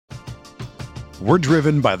We're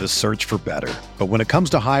driven by the search for better. But when it comes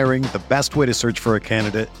to hiring, the best way to search for a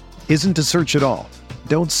candidate isn't to search at all.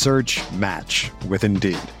 Don't search, match with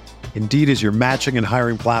Indeed. Indeed is your matching and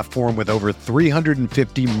hiring platform with over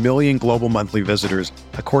 350 million global monthly visitors,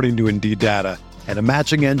 according to Indeed data, and a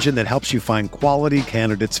matching engine that helps you find quality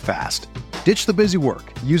candidates fast. Ditch the busy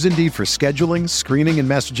work. Use Indeed for scheduling, screening, and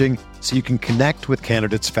messaging so you can connect with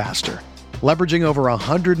candidates faster. Leveraging over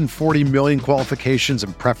 140 million qualifications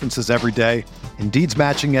and preferences every day, Indeed's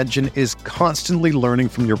matching engine is constantly learning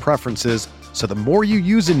from your preferences, so the more you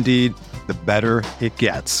use Indeed, the better it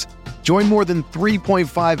gets. Join more than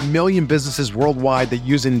 3.5 million businesses worldwide that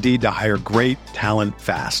use Indeed to hire great talent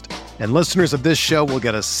fast. And listeners of this show will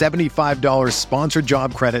get a $75 sponsored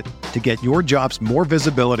job credit to get your jobs more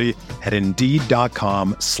visibility at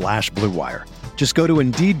Indeed.com/Blue Wire. Just go to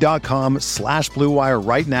Indeed.com/Blue Wire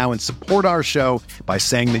right now and support our show by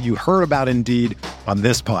saying that you heard about Indeed on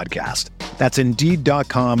this podcast. That's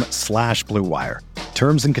Indeed.com/Blue Wire.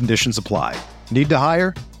 Terms and conditions apply. Need to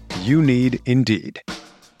hire? You need Indeed.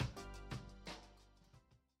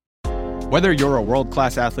 Whether you're a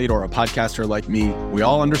world-class athlete or a podcaster like me, we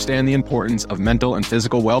all understand the importance of mental and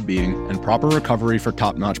physical well-being and proper recovery for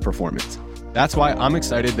top-notch performance. That's why I'm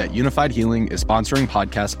excited that Unified Healing is sponsoring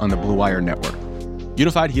podcasts on the Blue Wire Network.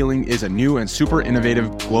 Unified Healing is a new and super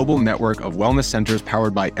innovative global network of wellness centers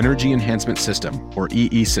powered by Energy Enhancement System, or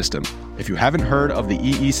EE System. If you haven't heard of the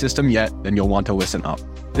EE System yet, then you'll want to listen up.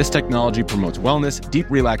 This technology promotes wellness, deep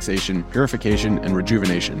relaxation, purification, and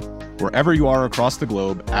rejuvenation. Wherever you are across the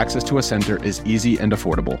globe, access to a center is easy and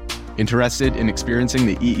affordable. Interested in experiencing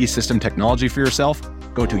the EE System technology for yourself?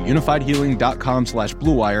 Go to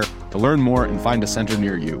unifiedhealing.com/Blue Wire to learn more and find a center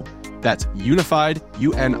near you. That's unified,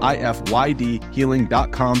 UNIFYD,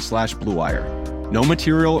 healing.com/Blue Wire. No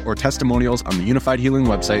material or testimonials on the Unified Healing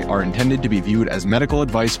website are intended to be viewed as medical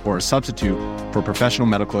advice or a substitute for professional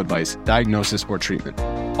medical advice, diagnosis, or treatment.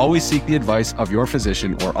 Always seek the advice of your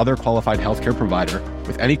physician or other qualified healthcare provider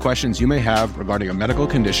with any questions you may have regarding a medical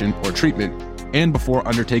condition or treatment and before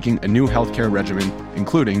undertaking a new healthcare regimen,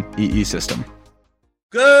 including EE System.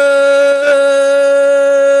 Good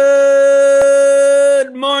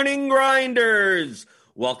morning, Grinders.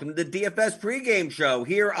 Welcome to the DFS pregame show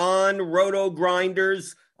here on Roto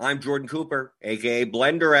Grinders. I'm Jordan Cooper, a.k.a.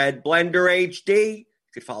 Blender Ed, Blender HD. You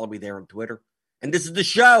can follow me there on Twitter. And this is the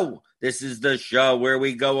show. This is the show where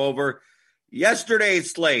we go over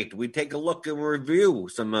yesterday's slate. We take a look and review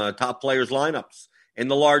some top players' lineups in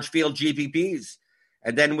the large field GPPs.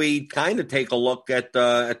 And then we kind of take a look at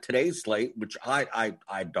today's slate, which I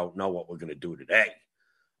don't know what we're going to do today.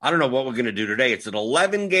 I don't know what we're going to do today. It's an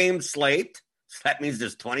 11-game slate. So that means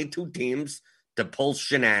there's 22 teams to pull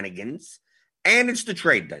shenanigans. And it's the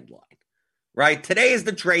trade deadline, right? Today is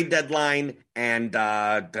the trade deadline, and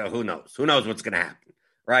who knows? Who knows what's going to happen,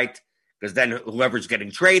 right? Because then whoever's getting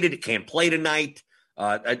traded, it can't play tonight.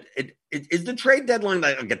 Is the trade deadline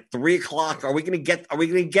like at 3 o'clock? Are we going to get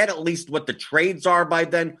at least what the trades are by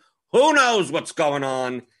then? Who knows what's going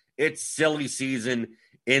on? It's silly season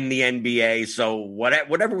in the NBA. So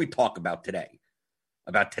whatever we talk about today,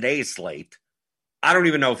 about today's slate, I don't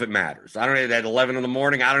even know if it matters. At 11 in the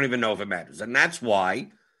morning, I don't even know if it matters. And that's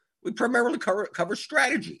why we primarily cover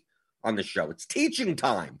strategy on the show. It's teaching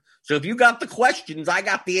time. So if you got the questions, I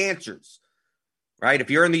got the answers. Right?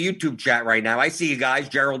 If you're in the YouTube chat right now, I see you guys.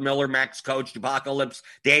 Gerald Miller, Max Coach, Apocalypse,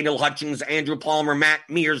 Daniel Hutchings, Andrew Palmer, Matt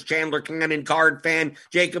Mears, Chandler Cannon, Card Fan,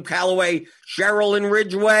 Jacob Calloway, Cheryl in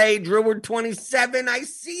Ridgeway, Dreward 27. I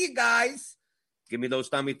see you guys. Give me those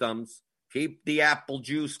thummy thumbs. Keep the apple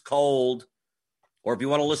juice cold. Or if you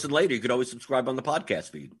want to listen later, you could always subscribe on the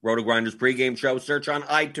podcast feed. Roto Grinders pregame show. Search on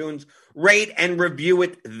iTunes. Rate and review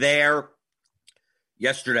it there.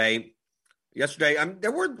 Yesterday,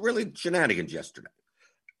 there weren't really shenanigans yesterday.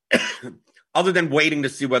 Other than waiting to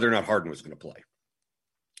see whether or not Harden was going to play.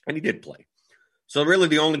 And he did play. So really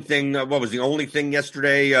the only thing, what was the only thing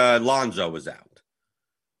yesterday? Lonzo was out.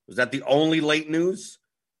 Was that the only late news?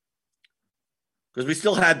 Because we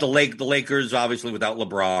still had the Lakers, obviously, without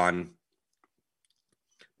LeBron.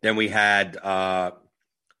 Then we had the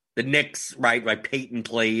Knicks, right? Peyton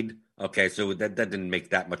played. Okay, so that didn't make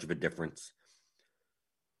that much of a difference.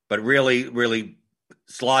 But really, really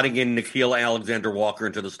slotting in Nickeil Alexander-Walker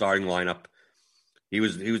into the starting lineup. He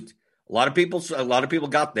was a lot of people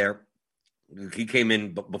got there. He came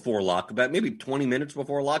in before lock, about maybe 20 minutes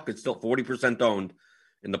before lock, but still 40% owned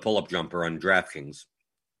in the pull-up jumper on DraftKings.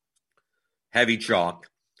 Heavy chalk.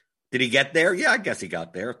 Did he get there? Yeah, I guess he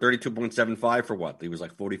got there. 32.75 for what? He was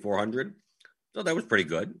like 4,400. So that was pretty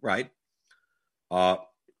good, right? But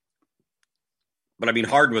I mean,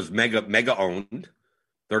 Harden was mega owned.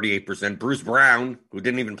 38%. Bruce Brown, who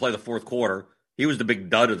didn't even play the fourth quarter, he was the big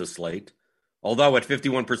dud of the slate. Although at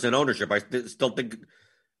 51% ownership, I still think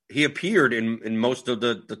he appeared in most of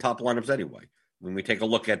the top lineups anyway. When we take a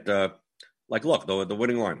look at, the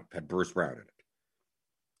winning lineup had Bruce Brown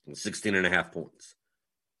in it. 16 and a half points.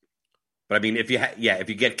 But I mean, if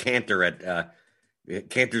you get Cantor at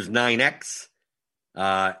Cantor's 9X,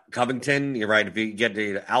 Covington, you're right. If you get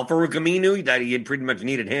Al-Farouq Aminu, that he had pretty much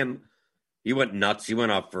needed him. He went nuts. He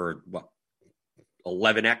went up for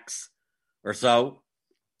 11X or so.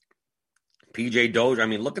 PJ Dozier. I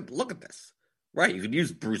mean, look at this. Right, you could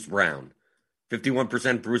use Bruce Brown.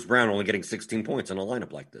 51% Bruce Brown only getting 16 points in a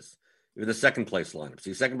lineup like this. Even the second place lineup.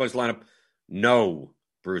 See, second place lineup, no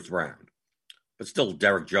Bruce Brown. But still,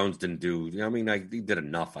 Derek Jones didn't do, he did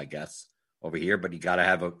enough, I guess, over here. But you got to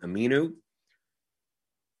have Aminu.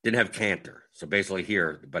 Didn't have Cantor. So basically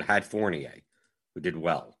here, but had Fournier, who did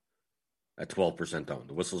well at 12% owned.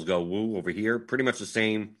 The whistles go woo over here. Pretty much the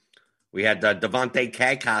same. We had Devontae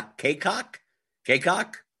Kaycock.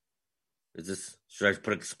 Should I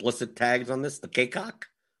put explicit tags on this? The Kaycock?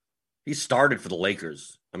 He started for the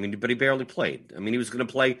Lakers. But he barely played. He was going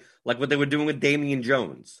to play like what they were doing with Damian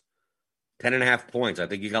Jones. 10.5 points. I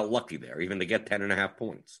think he got lucky there, even to get 10.5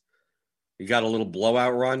 points. He got a little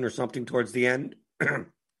blowout run or something towards the end. He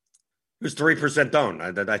was 3% owned.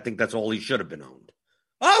 I think that's all he should have been owned.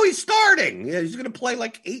 Oh, he's starting. Yeah, he's going to play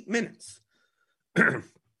like 8 minutes.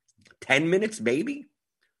 10 minutes, maybe?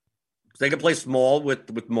 They could play small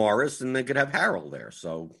with Morris, and they could have Harrell there.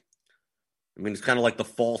 So, it's kind of like the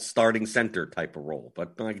false starting center type of role.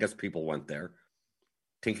 But I guess people went there.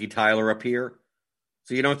 Tinky Tyler up here.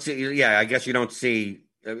 So you don't see, I guess you don't see.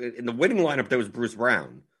 In the winning lineup, there was Bruce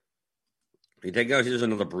Brown. Here's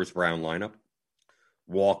another Bruce Brown lineup.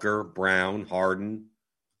 Walker, Brown, Harden.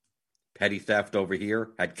 Petty Theft over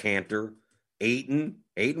here. Had Cantor. Ayton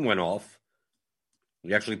went off.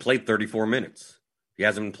 He actually played 34 minutes. He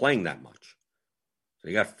hasn't been playing that much. So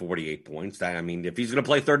he got 48 points. If he's going to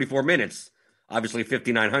play 34 minutes, obviously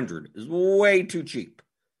 5,900 is way too cheap.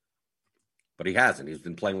 But he hasn't. He's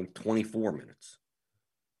been playing 24 minutes.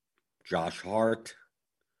 Josh Hart,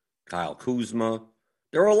 Kyle Kuzma.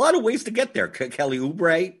 There are a lot of ways to get there. Kelly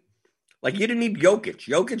Oubre. You didn't need Jokic.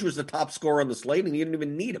 Jokic was the top scorer on the slate, and you didn't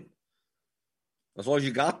even need him. As long as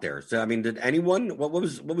you got there. So, did anyone, what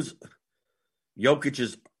was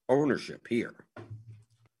Jokic's ownership here?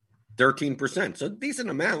 13%, so a decent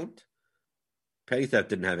amount. Petty Theft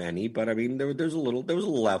didn't have any, but there's a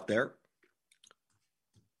little out there.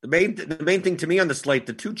 The main thing to me on the slate,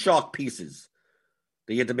 the two chalk pieces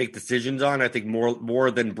that you had to make decisions on, I think more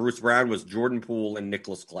than Bruce Brown, was Jordan Poole and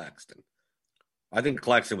Nicholas Claxton. I think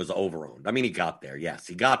Claxton was over-owned. He got there. Yes,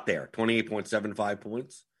 he got there. 28.75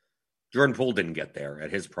 points. Jordan Poole didn't get there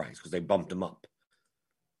at his price because they bumped him up.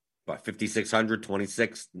 But 5,600,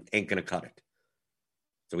 26, ain't going to cut it.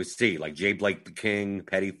 So we see, Jay Blake the King,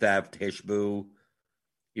 Petty Theft, Hishbu,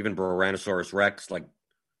 even Tyrannosaurus Rex,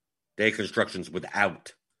 day constructions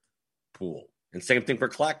without Poole. And same thing for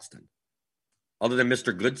Claxton. Other than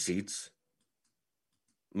Mr. Good Seats,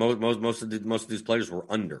 most of these players were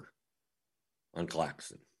under on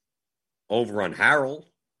Claxton. Over on Harrell,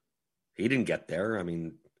 he didn't get there.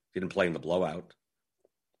 He didn't play in the blowout.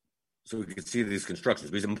 So we could see these constructions.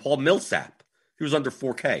 Paul Millsap, he was under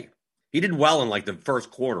 4K. He did well in the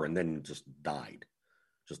first quarter and then just died.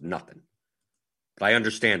 Just nothing. But I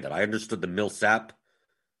understand that. I understood the Millsap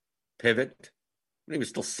pivot. He was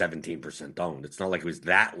still 17% owned. It's not like he was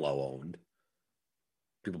that low owned.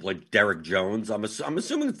 People play Derek Jones. I'm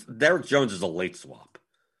assuming Derek Jones is a late swap.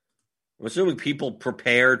 I'm assuming people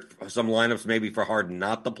prepared some lineups maybe for Harden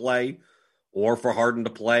not to play or for Harden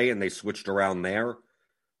to play, and they switched around there.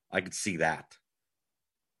 I could see that.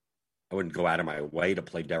 I wouldn't go out of my way to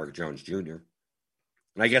play Derek Jones Jr.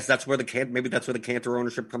 And I guess that's where the Cantor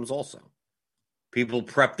ownership comes also. People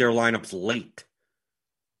prep their lineups late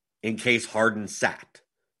in case Harden sat.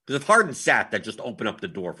 Because if Harden sat, that just opened up the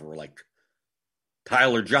door for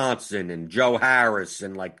Tyler Johnson and Joe Harris,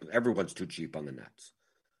 and everyone's too cheap on the Nets,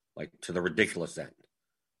 to the ridiculous end.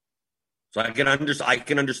 So I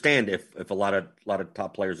can understand if a lot of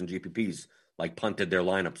top players in GPPs punted their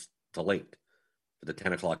lineups to late for the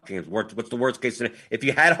 10 o'clock games. What's the worst case scenario? If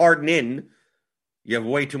you had Harden in, you have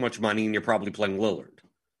way too much money and you're probably playing Lillard.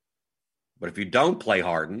 But if you don't play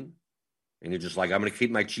Harden and you're just I'm going to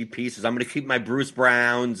keep my cheap pieces, I'm going to keep my Bruce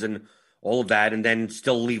Browns and all of that, and then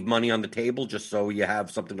still leave money on the table just so you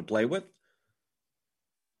have something to play with,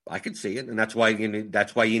 I could see it. And that's why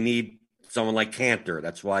you need someone like Cantor.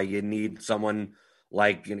 That's why you need someone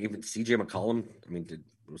even CJ McCollum.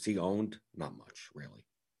 Was he owned? Not much, really.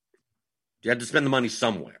 You had to spend the money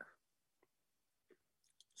somewhere.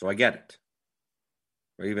 So I get it.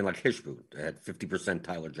 Or even like Hishboot, they had 50%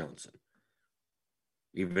 Tyler Johnson.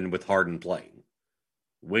 Even with Harden playing.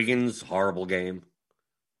 Wiggins, horrible game.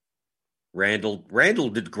 Randall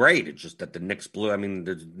did great. It's just that the Knicks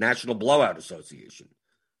the National Blowout Association.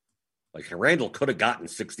 Like, Randall could have gotten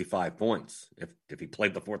 65 points if he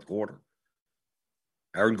played the fourth quarter.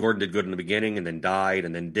 Aaron Gordon did good in the beginning and then died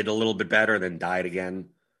and then did a little bit better and then died again.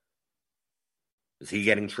 Is he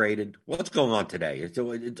getting traded? What's going on today? It's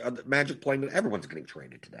Magic playing? Everyone's getting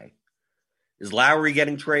traded today. Is Lowry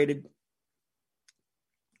getting traded?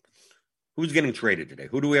 Who's getting traded today?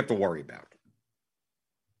 Who do we have to worry about?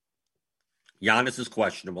 Giannis is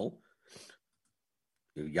questionable.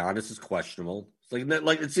 It's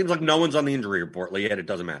like it seems like no one's on the injury report yet. It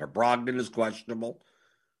doesn't matter. Brogdon is questionable.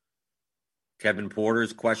 Kevin Porter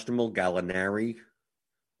is questionable. Gallinari,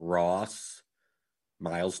 Ross,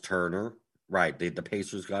 Miles Turner. Right, the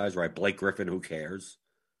Pacers guys. Right, Blake Griffin. Who cares?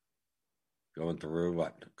 Going through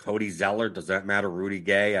what? Cody Zeller. Does that matter? Rudy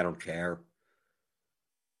Gay. I don't care.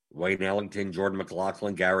 Wayne Ellington, Jordan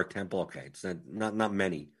McLaughlin, Garrett Temple. Okay, it's not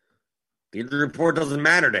many. The injury report doesn't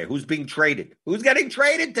matter today. Who's being traded? Who's getting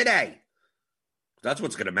traded today? That's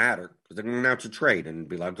what's going to matter because they're going to announce a trade and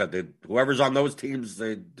be like, whoever's on those teams,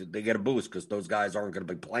 they get a boost because those guys aren't going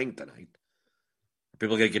to be playing tonight. Are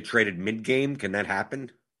people going to get traded mid-game? Can that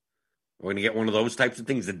happen? We're going to get one of those types of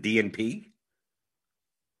things, a DNP?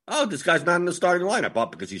 Oh, this guy's not in the starting lineup. Oh,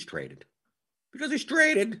 because he's traded. Because he's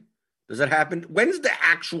traded. Does that happen? When's the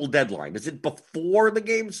actual deadline? Is it before the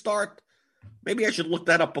games start? Maybe I should look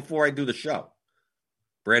that up before I do the show.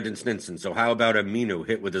 Brandon Stinson. So how about Aminu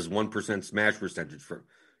hit with his 1% smash percentage for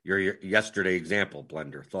your yesterday example,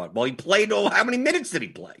 Blender? Thought, well, he played, how many minutes did he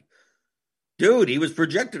play? Dude, he was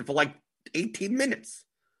projected for like 18 minutes.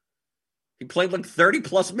 He played like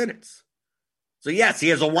 30-plus minutes. So, yes, he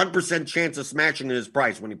has a 1% chance of smashing his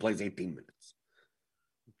price when he plays 18 minutes.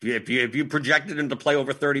 If you projected him to play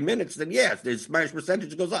over 30 minutes, then yes, his smash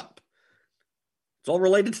percentage goes up. It's all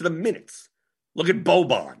related to the minutes. Look at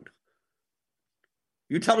Boban.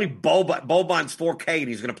 You tell me Boban's 4K and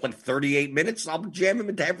he's going to play 38 minutes, I'll jam him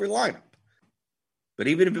into every lineup. But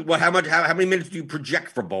even if how many minutes do you project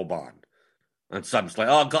for Boban on some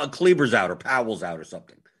like Kleber's out or Powell's out or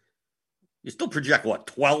something? You still project what,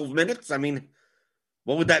 12 minutes? I mean,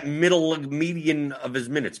 what would that median of his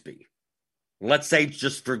minutes be? Let's say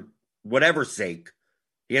just for whatever sake,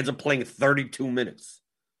 he ends up playing 32 minutes.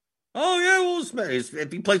 Oh yeah, well,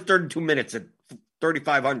 if he plays 32 minutes at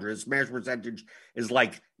 3,500, his smash percentage is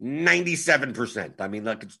like 97%. I mean,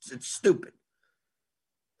 like it's stupid.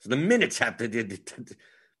 So the minutes have to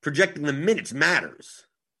projecting the minutes matters.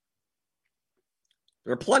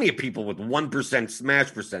 There are plenty of people with 1%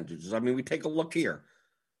 smash percentages. I mean, we take a look here.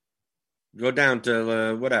 Go down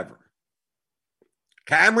to whatever.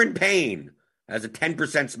 Cameron Payne has a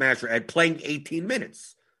 10% smash rate playing 18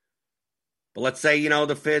 minutes. But let's say,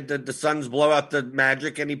 the Suns blow out the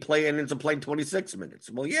Magic and he ends up playing 26 minutes.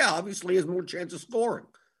 Well, yeah, obviously he has more chance of scoring.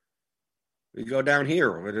 We go down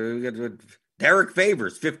here. Derek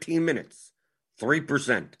Favors, 15 minutes,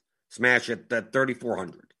 3%. Smash at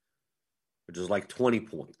 3,400, which is like 20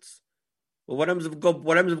 points. Well, what happens if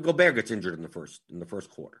Gobert gets injured in the first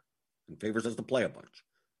quarter? And Favors has to play a bunch.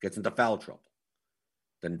 Gets into foul trouble.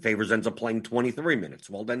 Then Favors ends up playing 23 minutes.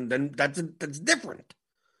 Well, then that's different.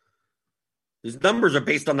 His numbers are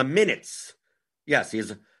based on the minutes. Yes,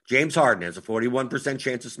 James Harden has a 41%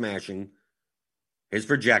 chance of smashing. His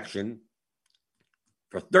projection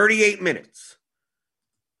for 38 minutes.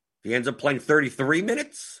 If he ends up playing 33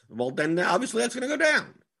 minutes, well, then obviously that's going to go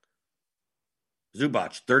down.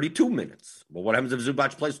 Zubac, 32 minutes. Well, what happens if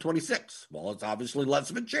Zubac plays 26? Well, it's obviously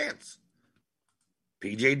less of a chance.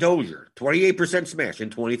 PJ Dozier, 28% smash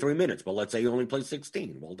in 23 minutes. But let's say he only plays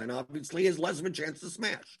 16. Well, then obviously he has less of a chance to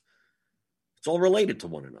smash. It's all related to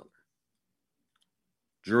one another.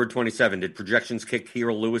 Juror 27, did projections kick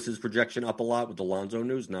Hero Lewis's projection up a lot with the Lonzo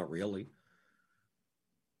news? Not really.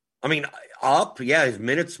 I mean, up, yeah, his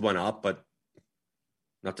minutes went up, but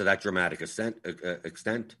not to that dramatic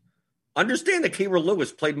extent. Understand that Hero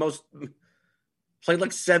Lewis played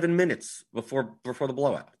like 7 minutes before the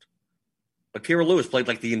blowout. But Hero Lewis played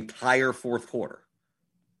like the entire fourth quarter.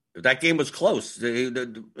 If that game was close,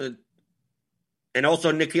 and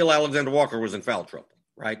also Nickeil Alexander-Walker was in foul trouble,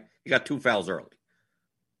 right? He got 2 fouls early.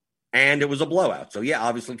 And it was a blowout. So, yeah,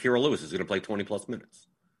 obviously Hero Lewis is going to play 20-plus minutes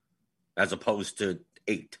as opposed to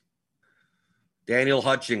 8. Daniel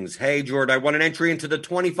Hutchings, hey, Jordan, I won an entry into the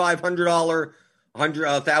 $2,500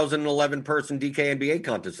 1,011-person DK NBA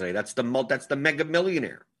contest today. That's the Mega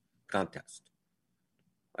Millionaire contest.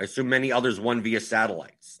 I assume many others won via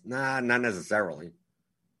satellites. Nah, not necessarily.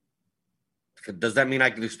 Does that mean I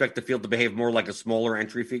can expect the field to behave more like a smaller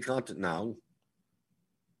entry fee contest? No.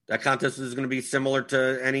 That contest is going to be similar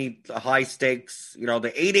to any high stakes, the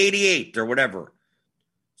 888 or whatever.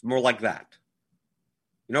 It's more like that.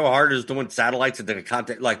 You know how hard it is to win satellites into a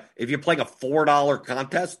contest? Like, if you're playing a $4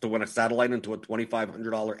 contest to win a satellite into a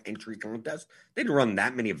 $2,500 entry contest, they didn't run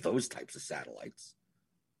that many of those types of satellites.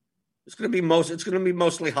 It's going to be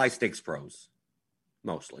mostly high stakes pros.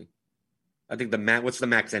 Mostly. I think what's the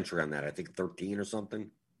max entry on that? I think 13 or something.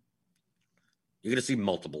 You're going to see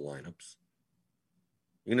multiple lineups.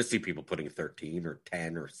 You're going to see people putting 13 or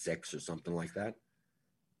 10 or 6 or something like that.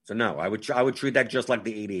 So no, I would treat that just like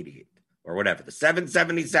the 888 or whatever, the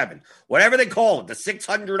 777, whatever they call it, the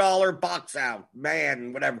 $600 box out,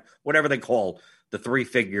 man, whatever they call the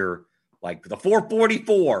 3-figure, like the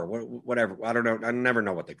 444, whatever. I don't know. I never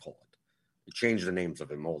know what they call it. They change the names of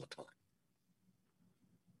them all the time.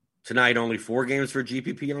 Tonight, only 4 games for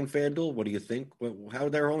GPP on FanDuel. What do you think? How are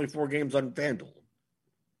there only 4 games on FanDuel?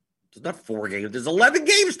 There's not 4 games. There's 11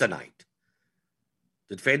 games tonight.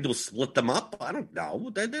 Did FanDuel split them up? I don't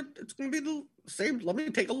know. It's going to be the same. Let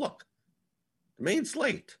me take a look. The main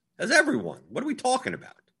slate has everyone. What are we talking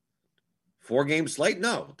about? 4-game slate?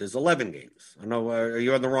 No, there's 11 games. I know. Are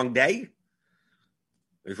you on the wrong day?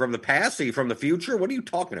 Are you from the past? Are you from the future? What are you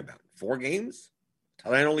talking about? 4 games?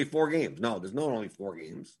 Tonight only 4 games. No, there's no only 4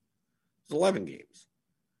 games. There's 11 games.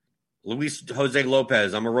 Luis Jose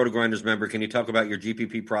Lopez, I'm a Roto Grinders member. Can you talk about your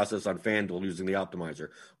GPP process on FanDuel using the optimizer?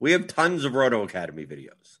 We have tons of Roto Academy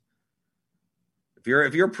videos. If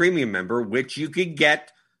you're a premium member, which you could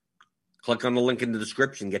get, click on the link in the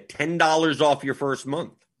description, get $10 off your first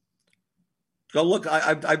month. Go look.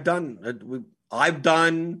 I've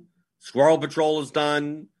done. Squirrel Patrol has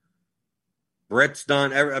done. Britt's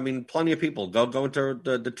done. Plenty of people. Go into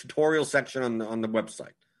the tutorial section on the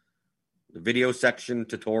website. The video section,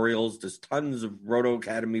 tutorials. There's tons of Roto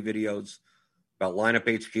Academy videos about Lineup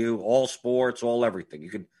HQ, all sports, all everything. You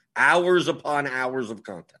can hours upon hours of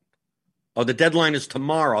content. Oh, the deadline is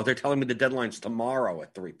tomorrow. They're telling me the deadline's tomorrow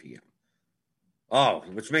at 3 p.m. Oh,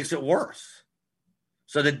 which makes it worse.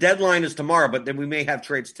 So the deadline is tomorrow, but then we may have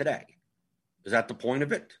trades today. Is that the point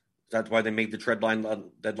of it? Is that why they made the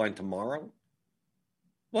deadline tomorrow?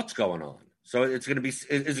 What's going on? So is it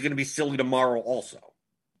going to be silly tomorrow also?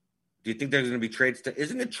 Do you think there's going to be trades?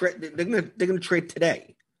 Isn't it they're going to trade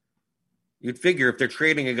today? You'd figure if they're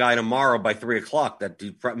trading a guy tomorrow by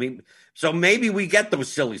 3:00, so maybe we get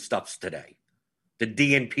those silly stuffs today, the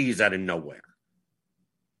DNPs out of nowhere,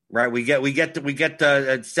 right? We get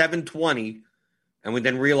at 7:20, and we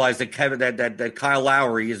then realize that that Kyle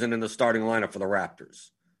Lowry isn't in the starting lineup for the Raptors,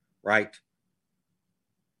 right?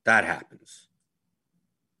 That happens,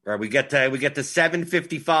 right? We get to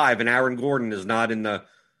 7:55, and Aaron Gordon is not in the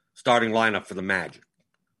starting lineup for the Magic.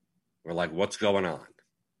 We're like, what's going on?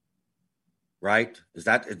 Right? Is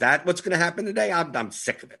that what's going to happen today? I'm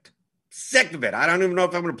sick of it. Sick of it. I don't even know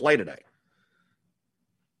if I'm going to play today.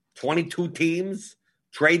 22 teams,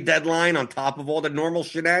 trade deadline on top of all the normal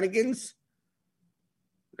shenanigans.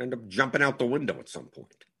 End up jumping out the window at some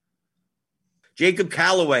point. Jacob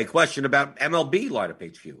Calloway, question about MLB Lineup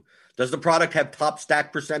HQ. Does the product have top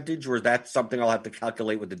stack percentage, or is that something I'll have to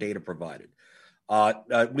calculate with the data provided?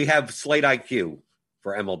 We have Slate IQ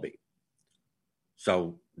for MLB.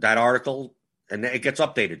 So that article, and it gets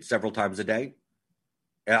updated several times a day.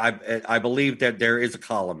 I believe that there is a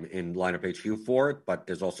column in Lineup HQ for it, but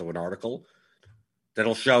there's also an article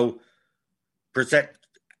that'll show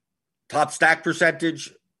top stack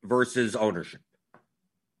percentage versus ownership.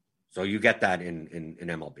 So you get that in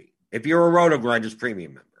MLB. If you're a Roto Grinders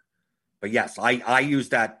premium member. But yes, I use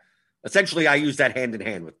that. Essentially, I use that hand in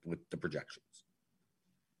hand with the projections.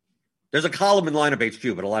 There's a column in Lineup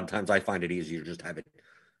HQ, but a lot of times I find it easier to just have it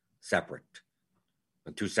separate.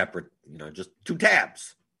 Two separate, just 2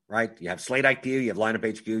 tabs, right? You have Slate IQ, you have Lineup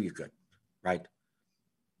HQ, you're good, right?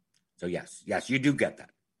 So yes, you do get that.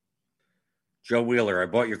 Joe Wheeler, I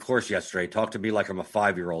bought your course yesterday. Talk to me like I'm a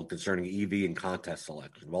 5-year-old concerning EV and contest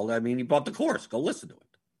selection. Well, you bought the course. Go listen to it.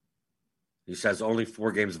 He says only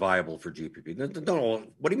 4 games viable for GPP. No,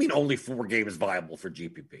 what do you mean only 4 games viable for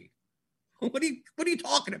GPP? What are you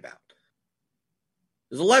talking about?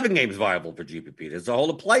 There's 11 games viable for GPP. There's a whole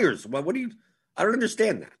of players. I don't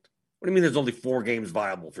understand that. What do you mean there's only 4 games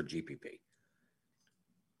viable for GPP?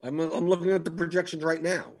 I'm looking at the projections right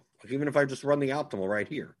now. Even if I just run the optimal right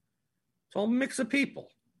here. It's all a mix of people.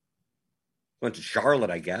 Went to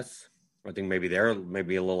Charlotte, I guess. I think maybe they're a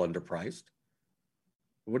little underpriced.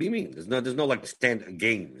 What do you mean? There's no like standard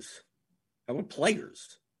games. How about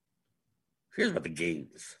players? Here's about the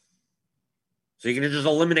games. So you can just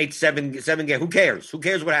eliminate seven games. Who cares? Who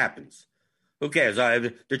cares what happens? Who cares?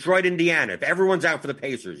 Detroit, Indiana. If everyone's out for the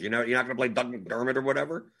Pacers, you're not going to play Doug McDermott or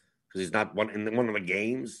whatever because he's not in one of the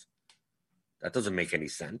games. That doesn't make any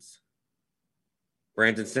sense.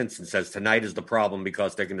 Brandon Simpson says tonight is the problem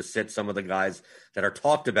because they're going to sit some of the guys that are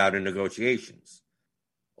talked about in negotiations.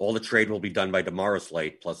 All the trade will be done by tomorrow's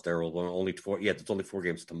slate. Plus, there will only there's only 4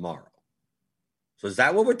 games tomorrow. So is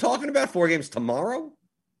that what we're talking about? 4 games tomorrow?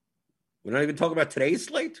 We're not even talking about today's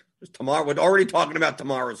slate. It's tomorrow. We're already talking about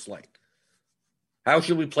tomorrow's slate. How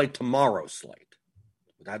should we play tomorrow's slate?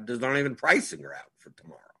 There's not even pricing are out for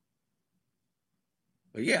tomorrow.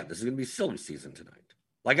 But yeah, this is going to be silly season tonight.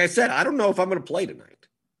 Like I said, I don't know if I'm going to play tonight.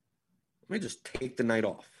 Let me just take the night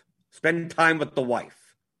off. Spend time with the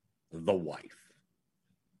wife. The wife.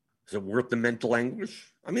 Is it worth the mental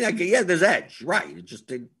anguish? I mean, there's edge. Right. It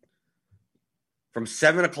just from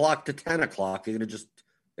 7 o'clock to 10 o'clock, you're going to just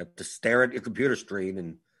have to stare at your computer screen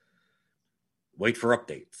and wait for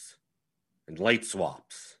updates and late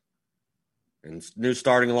swaps and new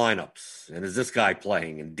starting lineups. And is this guy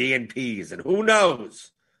playing? And DNPs. And who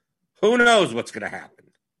knows? Who knows what's going to happen?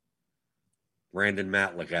 Brandon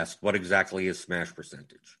Matlick asked, what exactly is smash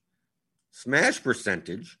percentage? Smash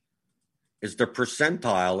percentage is the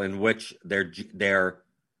percentile in which their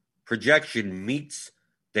projection meets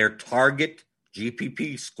their target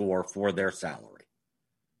GPP score for their salary.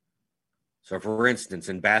 So, for instance,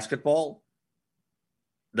 in basketball,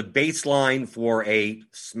 the baseline for a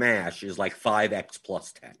smash is like 5x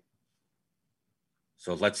plus 10.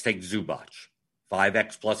 So let's take Zubac.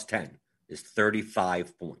 5x plus 10 is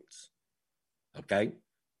 35 points. Okay?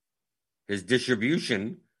 His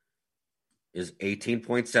distribution is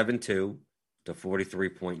 18.72 to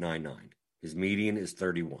 43.99. His median is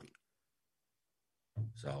 31.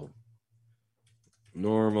 So,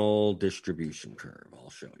 normal distribution curve. I'll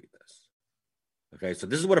show you this. Okay, so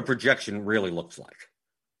this is what a projection really looks like.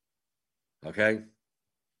 Okay?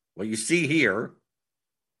 What you see here,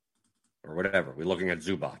 or whatever, we're looking at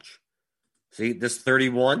Zubac. See, this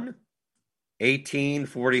 31,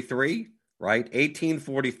 1843, right?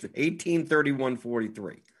 1831,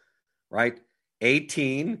 43, right?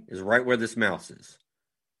 18 is right where this mouse is.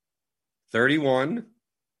 31,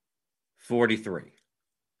 43.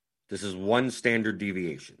 This is one standard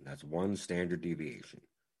deviation. That's one standard deviation.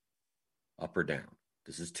 Up or down.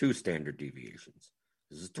 This is 2 standard deviations.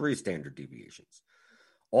 This is 3 standard deviations.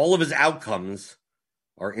 All of his outcomes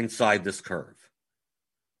are inside this curve.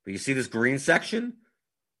 But you see this green section?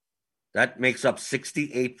 That makes up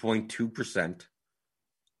 68.2%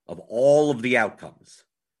 of all of the outcomes.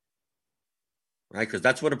 Right? Because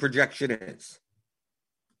that's what a projection is.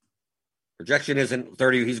 Projection isn't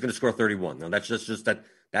 30, he's going to score 31. No, that's just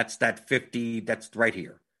that's that 50, that's right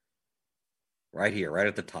here. Right here, right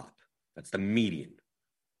at the top. That's the median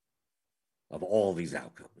of all these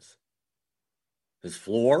outcomes. His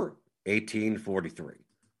floor, 1843,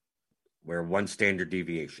 where one standard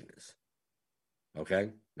deviation is.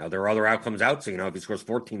 Okay? Now, there are other outcomes out, so, if he scores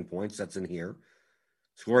 14 points, that's in here.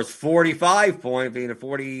 Scores 45 points,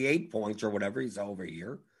 48 points or whatever, he's over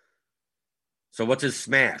here. So what's his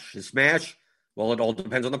smash? His smash, well, it all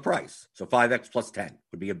depends on the price. So 5x plus 10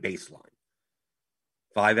 would be a baseline.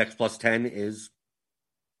 5x plus 10 is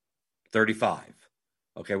 35.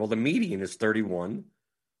 Okay, well, the median is 31.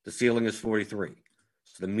 The ceiling is 43.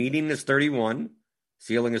 So the median is 31.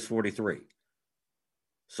 Ceiling is 43.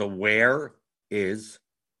 So where is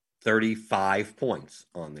 35 points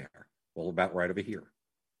on there? Well, about right over here.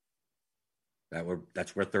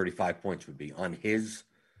 That's where 35 points would be on his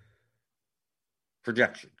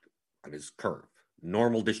projection, on his curve,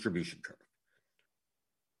 normal distribution curve.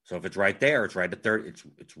 So if it's right there, it's right at 30.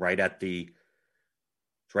 It's right at the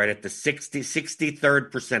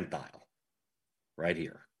 63rd percentile, right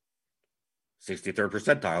here. 63rd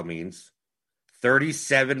percentile means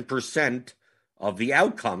 37% of the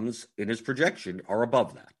outcomes in his projection are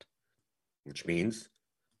above that, which means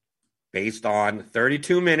based on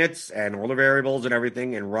 32 minutes and all the variables and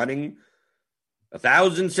everything and running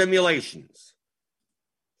 1,000 simulations,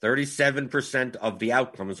 37% of the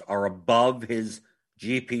outcomes are above his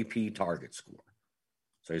GPP target score.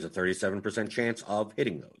 So he's a 37% chance of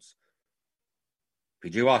hitting those.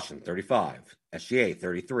 PG Washington, 35. SGA,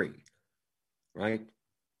 33. Right?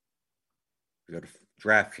 We go to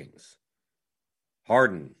DraftKings.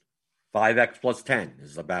 Harden, 5x plus 10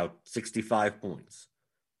 is about 65 points.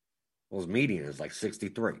 Well, his median is like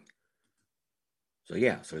 63. So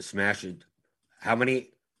yeah, so his smash, how many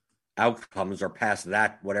outcomes are past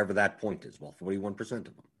that, whatever that point is? Well, 41% of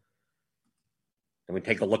them. Then we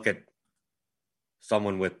take a look at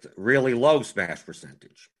someone with really low smash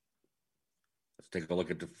percentage. Let's take a look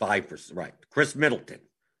at the 5%. Right. Chris Middleton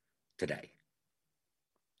today.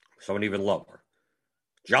 Someone even lower.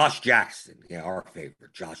 Josh Jackson. Yeah, our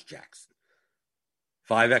favorite, Josh Jackson.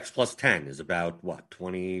 5x plus 10 is about what?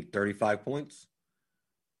 20, 35 points?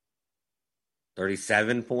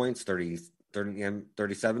 37 points?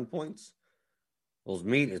 37 points? Well, his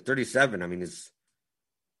mean is 37. I mean, his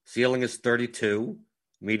ceiling is 32.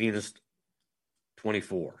 Median is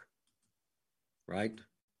 24. Right?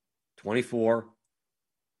 24.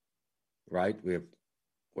 Right? We have,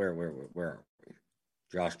 where are we?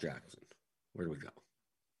 Josh Jackson. Where do we go?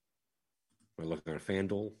 We're looking at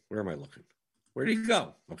FanDuel. Where am I looking? Where did he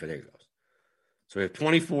go? Okay, there he goes. So we have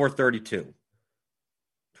 24, 32.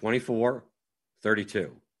 24,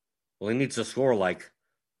 32. Well, he needs to score like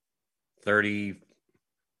 30,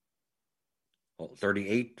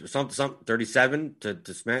 38 or something 37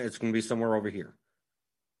 to smash. It's going to be somewhere over here.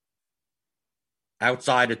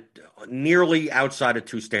 Nearly outside of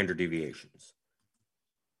 2 standard deviations.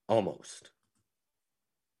 Almost.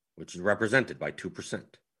 Which is represented by 2%.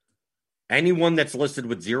 Anyone that's listed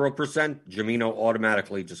with 0%, Jamino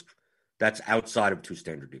automatically that's outside of 2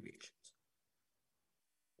 standard deviations.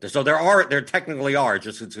 So there technically are,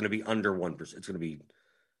 just it's going to be under 1%. It's going to be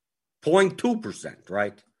 0.2%,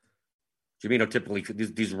 right? Jamino typically,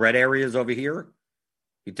 these red areas over here,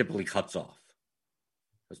 he typically cuts off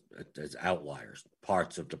as outliers,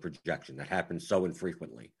 parts of the projection that happens so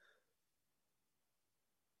infrequently.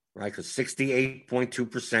 Right? Because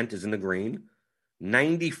 68.2% is in the green.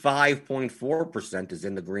 95.4% is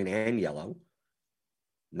in the green and yellow.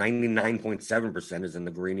 99.7% is in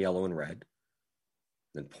the green, yellow, and red.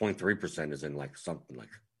 Then 0.3% is in like something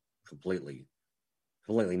like completely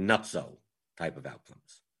nutso type of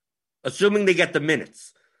outcomes. Assuming they get the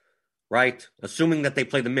minutes, right? Assuming that they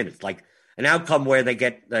play the minutes, like an outcome where they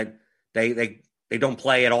get that they don't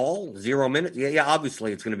play at all, 0 minutes. Yeah,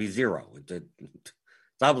 obviously it's going to be 0. It's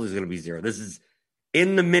obviously going to be 0. This is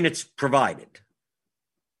in the minutes provided.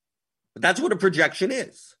 But that's what a projection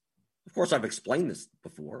is. Of course, I've explained this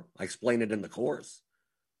before. I explained it in the course.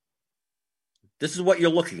 This is what you're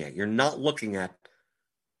looking at. You're not looking at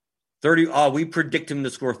 30. Oh, we predict him to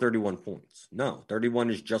score 31 points. No, 31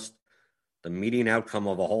 is just the median outcome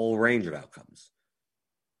of a whole range of outcomes.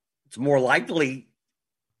 It's more likely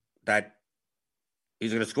that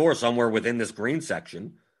he's going to score somewhere within this green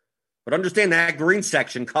section. But understand that green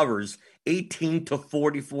section covers 18 to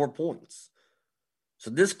 44 points. So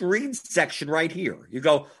this green section right here, you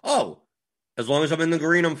go, oh, as long as I'm in the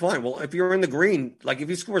green, I'm fine. Well, if you're in the green, like if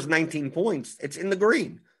he scores 19 points, it's in the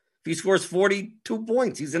green. If he scores 42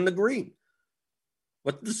 points, he's in the green.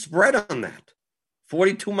 What's the spread on that?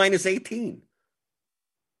 42 minus 18.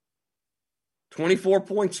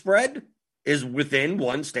 24-point spread is within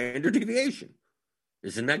 1 standard deviation.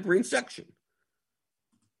 Is in that green section.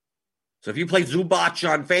 So if you play Zubac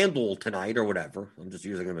on FanDuel tonight or whatever, I'm just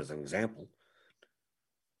using him as an example,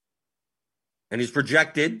 and he's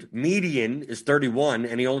projected, median is 31,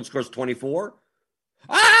 and he only scores 24.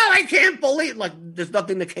 Oh, I can't believe, like, there's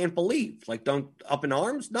nothing that can't believe. Like, don't up in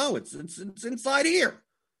arms? No, it's inside here.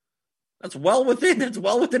 That's well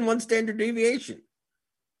within 1 standard deviation.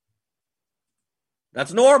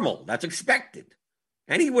 That's normal. That's expected.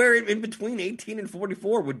 Anywhere in between 18 and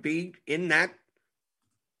 44 would be in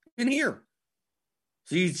here.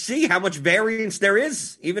 So you see how much variance there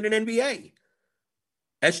is, even in NBA.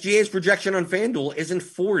 SGA's projection on FanDuel isn't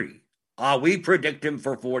 40. We predict him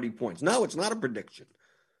for 40 points. No, it's not a prediction.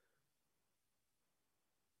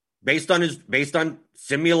 Based on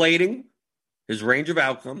simulating his range of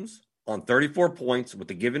outcomes on 34 points with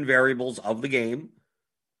the given variables of the game,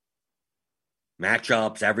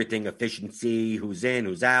 matchups, everything, efficiency, who's in,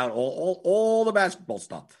 who's out, all the basketball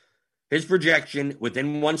stuff. His projection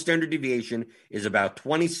within 1 standard deviation is about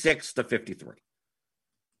 26 to 53.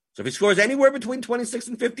 So if he scores anywhere between 26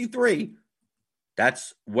 and 53,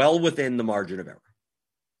 that's well within the margin of error.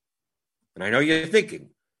 And I know you're thinking,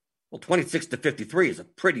 well, 26 to 53 is a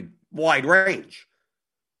pretty wide range.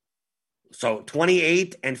 So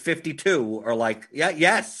 28 and 52 are like,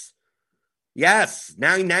 yes.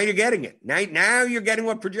 Now you're getting it. Now you're getting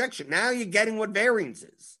what projection. Now you're getting what variance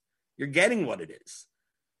is. You're getting what it is.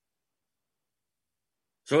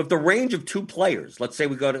 So if the range of 2 players, let's say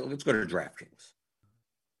let's go to DraftKings.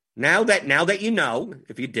 Now that you know,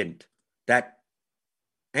 if you didn't, that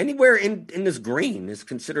anywhere in this green is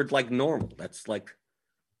considered like normal. That's like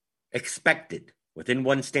expected within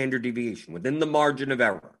 1 standard deviation, within the margin of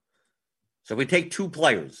error. So we take 2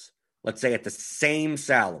 players, let's say at the same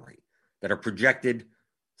salary, that are projected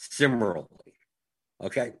similarly.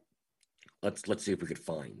 Okay? let's see if we could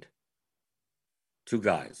find two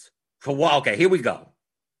guys. Kawhi, okay, here we go.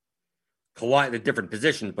 Kawhi, the different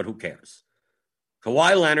positions, but who cares?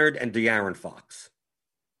 Kawhi Leonard and De'Aaron Fox.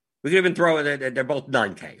 We could even throw it, they're both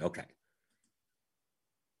 9K. Okay.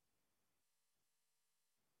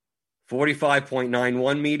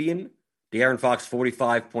 45.91 median. De'Aaron Fox,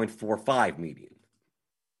 45.45 median.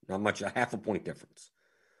 Not much, a half a point difference.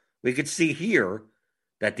 We could see here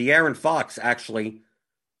that De'Aaron Fox actually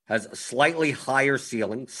has a slightly higher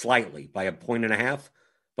ceiling, slightly, by a point and a half,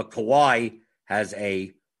 but Kawhi has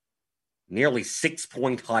a nearly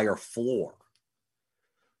 6-point higher floor.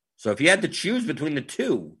 So if you had to choose between the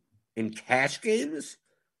two in cash games,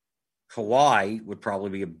 Kawhi would probably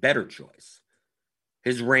be a better choice.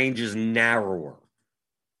 His range is narrower.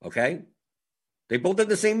 Okay? They both have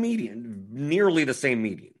the same median, nearly the same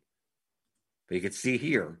median. But you can see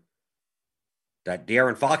here that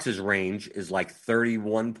De'Aaron Fox's range is like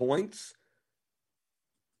 31 points,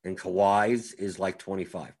 and Kawhi's is like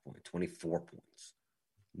 25 points, 24 points.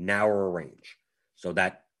 Narrower range. So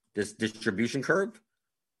that this distribution curve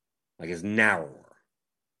is narrower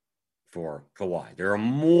for Kawhi. There are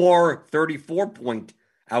more 34-point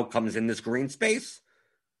outcomes in this green space.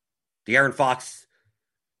 De'Aaron Fox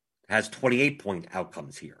has 28-point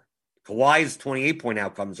outcomes here. Kawhi's 28-point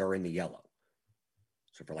outcomes are in the yellow.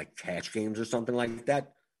 So for cash games or something like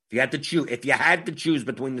that, if you had to choose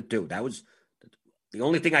between the two, that was the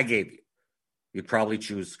only thing I gave you, you'd probably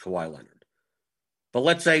choose Kawhi Leonard. But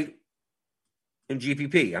let's say in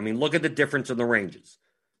GPP, look at the difference in the ranges.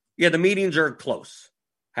 Yeah, the medians are close,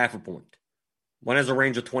 half a point. One has a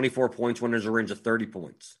range of 24 points, one has a range of 30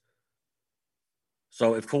 points.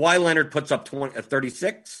 So if Kawhi Leonard puts up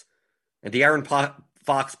 36 and De'Aaron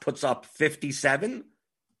Fox puts up 57,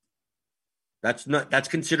 that's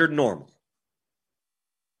considered normal.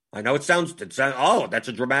 I know it sounds, oh, that's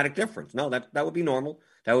a dramatic difference. No, that would be normal.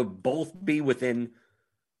 That would both be within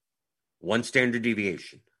one standard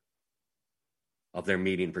deviation of their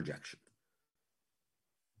median projection.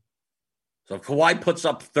 So if Kawhi puts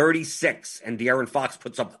up 36 and De'Aaron Fox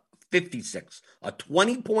puts up 56, a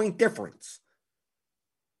 20-point difference,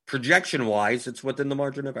 projection-wise, it's within the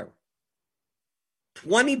margin of error.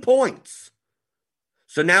 20 points.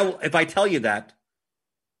 So now, if I tell you that,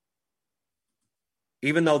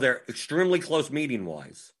 even though they're extremely close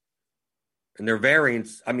median-wise, and their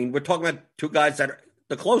variance, we're talking about two guys that are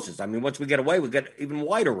the closest. Once we get away, we get even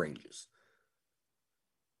wider ranges.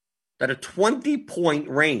 That a 20-point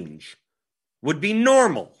range would be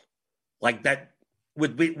normal. That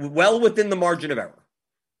would be well within the margin of error.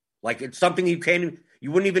 It's something you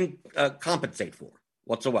wouldn't even compensate for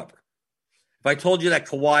whatsoever. If I told you that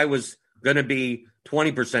Kawhi was going to be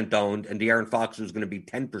 20% owned and De'Aaron Fox was going to be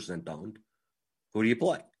 10% owned, who do you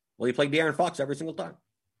play? Well, you play De'Aaron Fox every single time.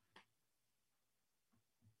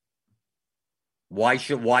 Why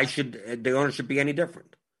should the ownership be any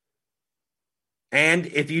different? And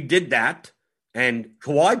if you did that, and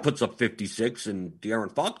Kawhi puts up 56 and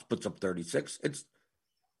De'Aaron Fox puts up 36,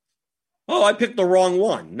 I picked the wrong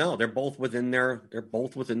one. No, they're both within their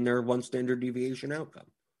one standard deviation outcome.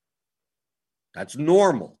 That's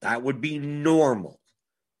normal. That would be normal.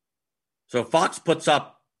 So if Fox puts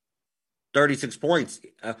up 36 points,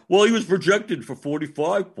 he was projected for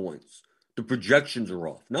 45 points. The projections are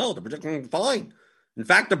off. No, the projections are fine. In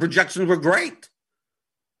fact, the projections were great.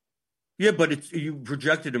 Yeah, but you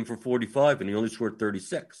projected him for 45 and he only scored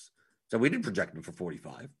 36. So we didn't project him for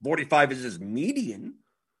 45. 45 is his median.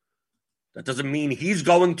 That doesn't mean he's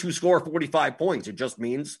going to score 45 points. It just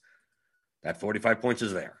means that 45 points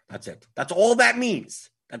is there. That's it. That's all that means.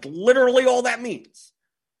 That's literally all that means.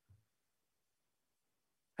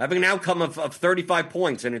 Having an outcome of 35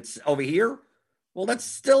 points and it's over here, well, that's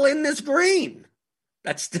still in this green.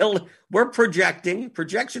 We're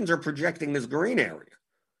projections are projecting this green area.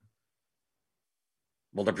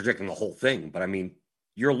 Well, they're projecting the whole thing, but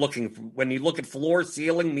you're looking, when you look at floor,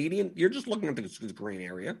 ceiling, median, you're just looking at this green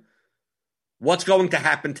area. What's going to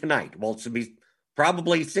happen tonight? Well, it's to be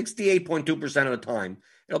probably 68.2% of the time,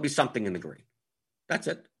 it'll be something in the green. That's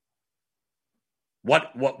it.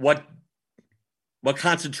 What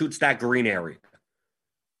constitutes that green area?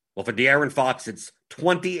 Well, for De'Aaron Fox, it's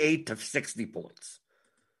 28 to 60 points.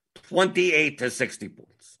 28 to 60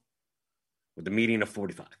 points with a median of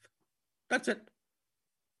 45. That's it.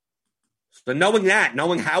 So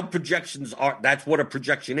knowing how projections are, that's what a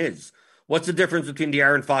projection is. What's the difference between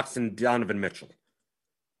De'Aaron Fox and Donovan Mitchell?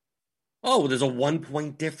 Oh, there's a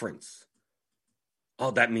 1-point difference.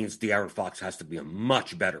 Oh, that means De'Aaron Fox has to be a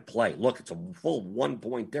much better play. Look, it's a full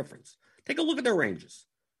 1-point difference. Take a look at their ranges.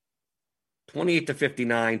 28 to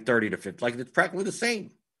 59, 30 to 50. It's practically the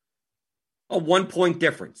same. A 1 point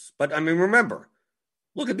difference. But I mean, remember,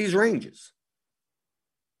 look at these ranges.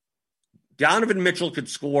 Donovan Mitchell could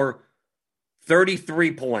score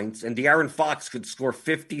 33 points, and De'Aaron Fox could score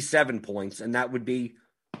 57 points, and that would be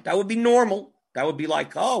normal. That would be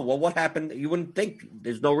like, oh, well, what happened? You wouldn't think.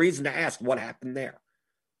 There's no reason to ask what happened there.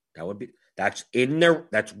 That's in there.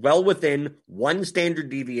 That's well within one standard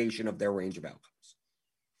deviation of their range of outcomes.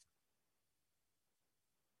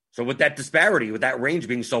 So with that disparity, with that range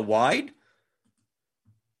being so wide,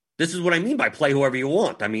 this is what I mean by play whoever you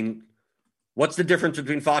want. I mean, what's the difference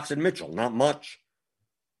between Fox and Mitchell? Not much.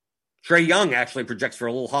 Trae Young actually projects for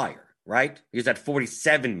a little higher, right? He's at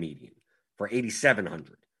 47 median for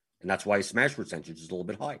 8,700. And that's why his smash percentage is a little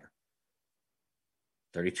bit higher.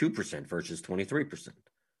 32% versus 23%.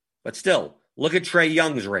 But still, look at Trae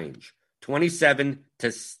Young's range, 27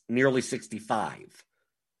 to nearly 65.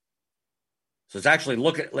 So it's actually,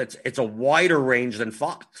 it's a wider range than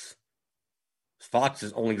Fox. Fox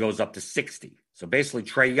only goes up to 60. So basically,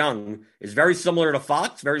 Trae Young is very similar to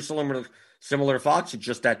Fox, very similar to Fox. It's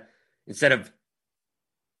just that instead of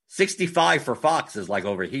 65 for Fox is like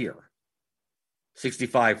over here.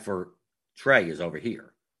 65 for Trae is over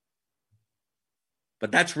here.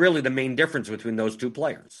 But that's really the main difference between those two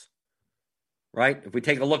players, right? If we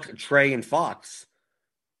take a look at Trae and Fox,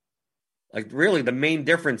 like really the main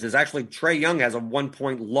difference is actually Trae Young has a 1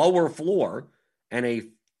 point lower floor and a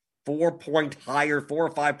 4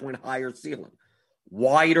 or 5 point higher ceiling.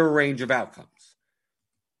 Wider range of outcomes.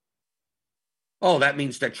 Oh, that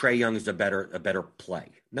means that Trae Young is a better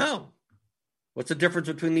play. No. What's the difference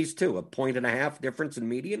between these two? 1.5 point difference in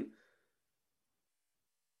median?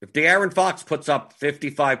 If De'Aaron Fox puts up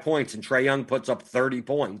 55 points and Trae Young puts up 30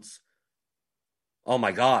 points, oh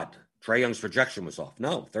my God, Trae Young's projection was off.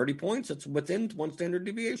 No, 30 points, it's within one standard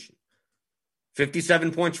deviation.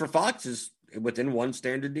 57 points for Fox is within one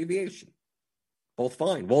standard deviation. Both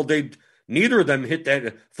fine. Well, neither of them hit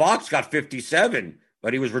that. Fox got 57,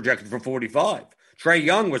 but he was projected for 45. Trae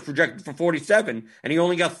Young was projected for 47, and he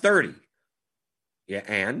only got 30. Yeah,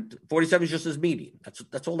 and 47 is just his median.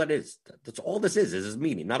 That's all that is. That's all this is his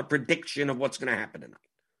median, not a prediction of what's going to happen tonight.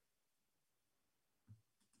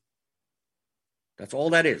 That's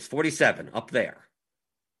all that is. 47 up there.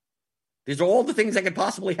 These are all the things that could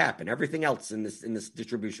possibly happen. Everything else in this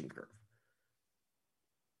distribution curve.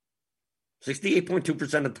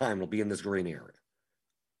 68.2% of the time will be in this green area.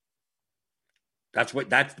 That's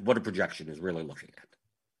what a projection is really looking at.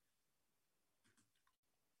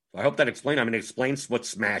 So I hope that explains. I mean, it explains what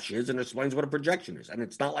smash is and it explains what a projection is. And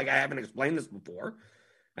it's not like I haven't explained this before.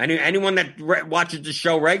 Anyone that watches the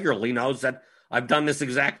show regularly knows that I've done this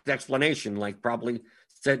exact explanation, like probably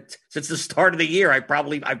since the start of the year. I've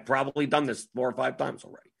probably done this 4 or 5 times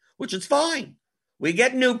already, which is fine. We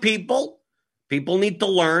get new people. People need to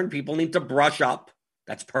learn. People need to brush up.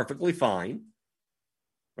 That's perfectly fine.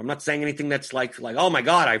 I'm not saying anything that's like oh my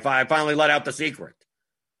God, I finally let out the secret.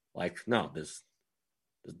 Like, no,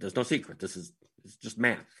 there's no secret. It's just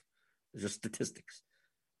math. It's just statistics.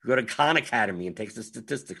 You go to Khan Academy and take the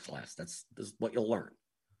statistics class. This is what you'll learn.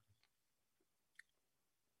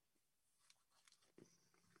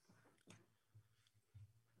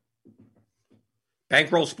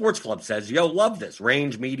 Bankroll Sports Club says, yo, love this.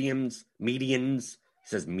 Range, medians. He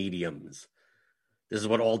says mediums. This is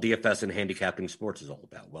what all DFS and handicapping sports is all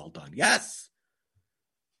about. Well done. Yes.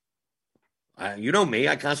 You know me.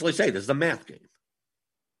 I constantly say this is a math game,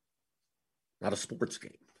 not a sports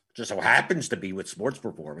game. It just so happens to be with sports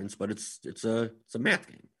performance, but it's a math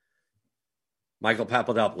game. Michael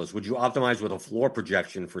Papadopoulos, would you optimize with a floor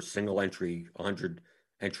projection for single entry, 100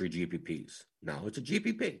 entry GPPs? No, it's a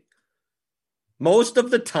GPP. Most of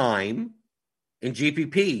the time in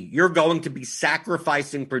GPP, you're going to be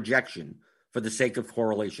sacrificing projection for the sake of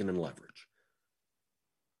correlation and leverage.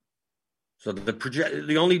 So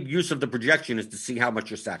the only use of the projection is to see how much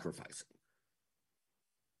you're sacrificing.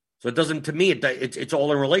 So it doesn't, to me, it's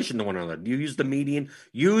all in relation to one another. You use the median,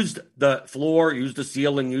 use the floor, use the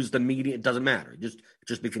ceiling, use the median. It doesn't matter.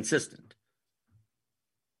 Just be consistent.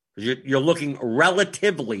 You're looking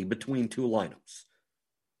relatively between two lineups,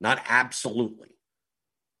 not absolutely.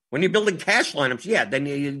 When you're building cash lineups, yeah, then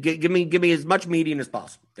you give me as much median as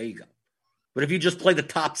possible. There you go. But if you just play the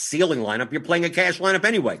top ceiling lineup, you're playing a cash lineup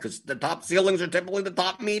anyway, because the top ceilings are typically the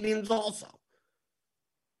top medians also.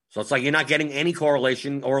 So it's like you're not getting any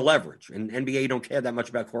correlation or leverage. In NBA, you don't care that much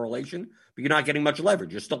about correlation, but you're not getting much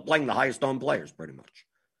leverage. You're still playing the highest owned players, pretty much.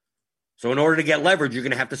 So in order to get leverage, you're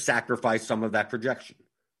going to have to sacrifice some of that projection.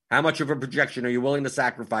 How much of a projection are you willing to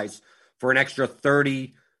sacrifice for an extra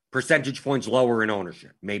 30 percentage points lower in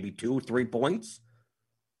ownership? Maybe 2-3 points.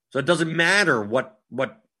 So it doesn't matter what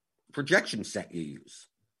projection set you use.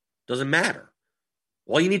 Doesn't matter.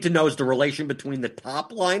 All you need to know is the relation between the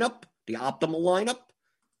top lineup, the optimal lineup,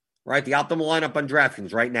 right? The optimal lineup on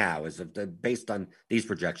DraftKings right now is based on these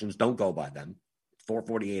projections. Don't go by them.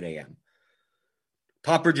 4:48 a.m.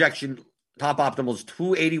 Top projection, top optimal is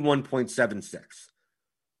 281.76.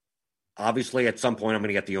 Obviously, at some point, I'm going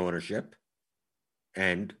to get the ownership.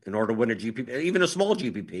 And in order to win a GPP, even a small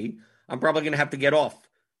GPP, I'm probably going to have to get off,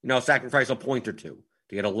 sacrifice a point or two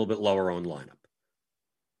to get a little bit lower owned lineup.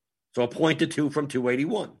 So a point to two from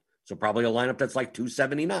 281. So probably a lineup that's like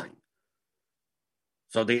 279.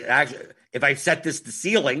 So if I set this to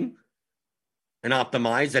ceiling and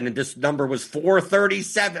optimize, and this number was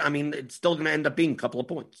 437, I mean, it's still going to end up being a couple of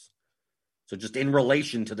points. So just in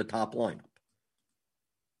relation to the top lineup.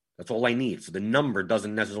 That's all I need. So the number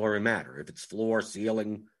doesn't necessarily matter. If it's floor,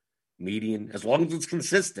 ceiling, median, as long as it's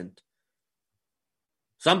consistent.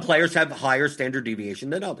 Some players have higher standard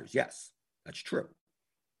deviation than others. Yes, that's true.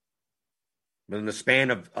 But in the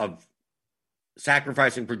span of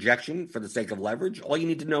sacrificing projection for the sake of leverage, all you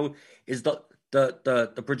need to know is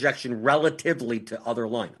the projection relatively to other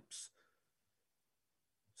lineups.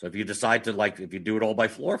 So if you decide to, if you do it all by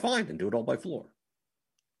floor, fine, then do it all by floor.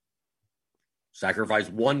 Sacrifice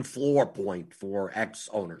one floor point for X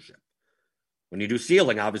ownership. When you do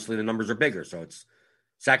ceiling, obviously the numbers are bigger. So it's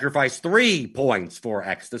sacrifice 3 points for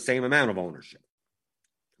X, the same amount of ownership.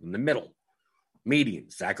 In the middle,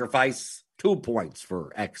 median, sacrifice 2 points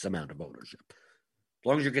for X amount of ownership. As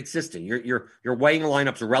long as you're consistent, you're weighing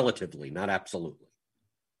lineups relatively, not absolutely.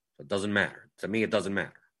 So it doesn't matter. To me, it doesn't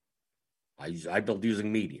matter. I build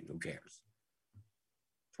using median. Who cares?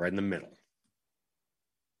 It's right in the middle.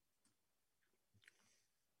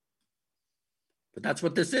 But that's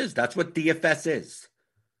what this is. That's what DFS is.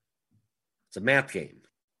 It's a math game,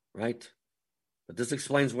 right? But this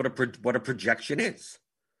explains what a projection is.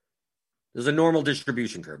 There's a normal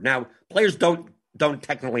distribution curve. Now, players don't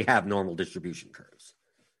technically have normal distribution curves.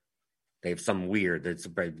 They have some weird that's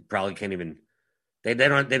probably can't even they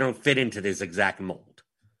don't fit into this exact mold.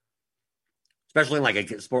 Especially in like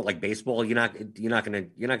a sport like baseball, you're not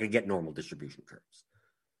gonna get normal distribution curves.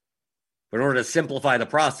 But in order to simplify the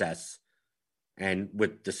process, and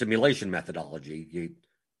with the simulation methodology, you're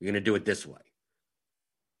going to do it this way.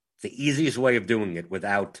 It's the easiest way of doing it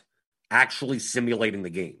without actually simulating the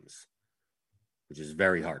games, which is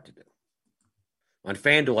very hard to do. On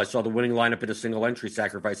FanDuel, I saw the winning lineup in a single entry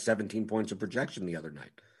sacrifice 17 points of projection the other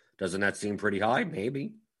night. Doesn't that seem pretty high?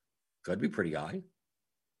 Maybe. Could be pretty high.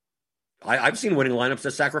 I've seen winning lineups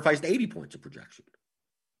that sacrificed 80 points of projection.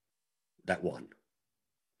 That won.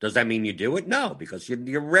 Does that mean you do it? No, because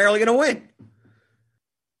you're rarely going to win.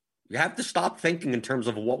 You have to stop thinking in terms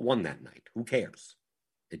of what won that night. Who cares?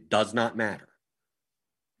 It does not matter.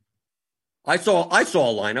 I saw a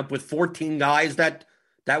lineup with 14 guys that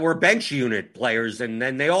were bench unit players, and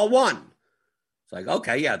then they all won. It's like,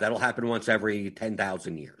 okay, yeah, that'll happen once every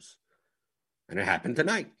 10,000 years. And it happened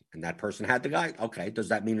tonight. And that person had the guy. Okay, does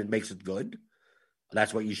that mean it makes it good?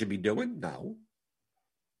 That's what you should be doing? No.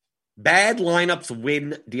 Bad lineups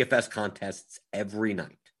win DFS contests every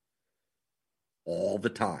night. All the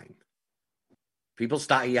time.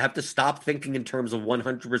 You have to stop thinking in terms of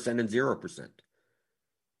 100% and 0%.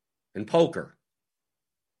 In poker,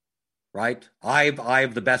 right? I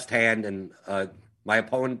have the best hand, and my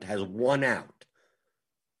opponent has 1 out.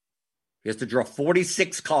 He has to draw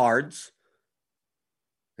 46 cards,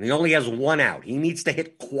 and he only has 1 out. He needs to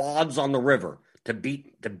hit quads on the river to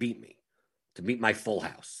beat me, to beat my full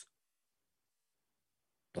house.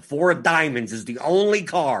 The 4 of diamonds is the only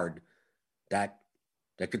card that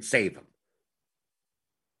could save him.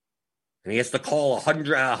 And he has to call a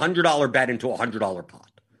 $100 bet into a $100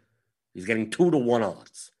 pot. He's getting 2-1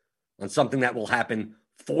 odds on something that will happen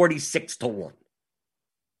 46-1.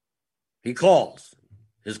 He calls.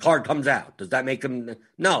 His card comes out. Does that make him?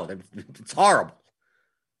 No, it's horrible.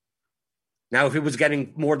 Now, if he was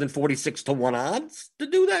getting more than 46-1 odds to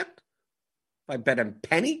do that, if I bet him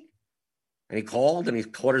penny and he called and he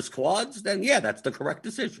caught his quads, then yeah, that's the correct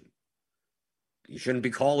decision. You shouldn't be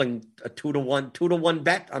calling a 2-1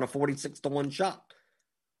 bet on a 46-1 shot.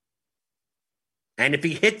 And if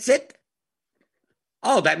he hits it,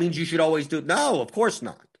 that means you should always do it. No, of course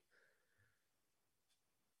not.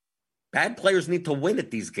 Bad players need to win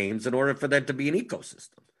at these games in order for there to be an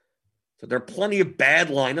ecosystem. So there are plenty of bad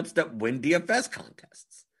lineups that win DFS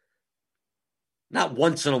contests. Not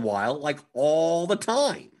once in a while, like all the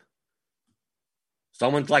time.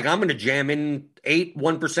 Someone's like, I'm going to jam in 8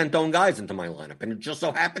 1% owned guys into my lineup. And it just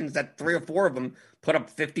so happens that 3 or 4 of them put up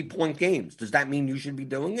 50-point games. Does that mean you should be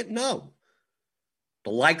doing it? No.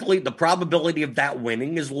 The probability of that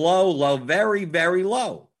winning is low, very, very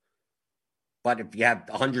low. But if you have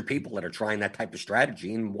 100 people that are trying that type of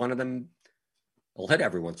strategy, and one of them will hit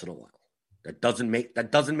every once in a while, that doesn't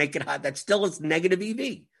make it high. That still is negative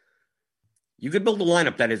EV. You could build a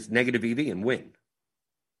lineup that is negative EV and win.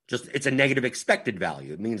 Just it's a negative expected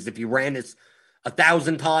value. It means if you ran this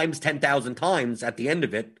 1,000 times, 10,000 times, at the end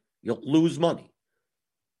of it, you'll lose money.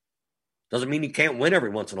 Doesn't mean you can't win every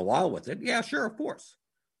once in a while with it. Yeah, sure, of course.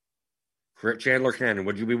 Chandler Cannon,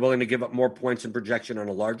 would you be willing to give up more points in projection on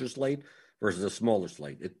a larger slate versus a smaller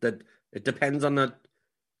slate? It depends on the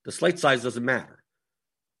slate size. Doesn't matter.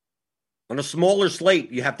 On a smaller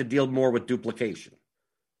slate, you have to deal more with duplication.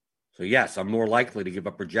 So yes, I'm more likely to give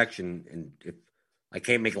up projection, and if I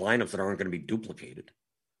can't make lineups that aren't going to be duplicated.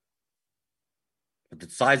 But the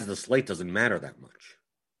size of the slate doesn't matter that much.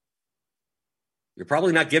 You're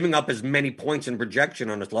probably not giving up as many points in projection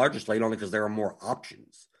on a larger slate only because there are more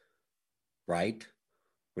options, right?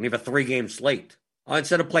 When you have a 3-game slate,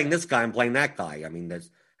 instead of playing this guy, I'm playing that guy. I mean, there's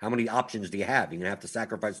how many options do you have? You're going to have to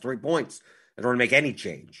sacrifice 3 points in order to make any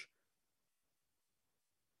change.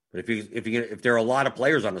 But if there are a lot of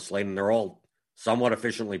players on the slate and they're all somewhat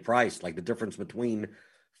efficiently priced, like the difference between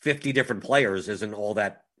 50 different players isn't all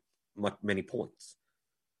that many points.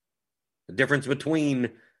 The difference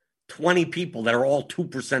between 20 people that are all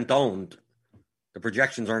 2% owned, the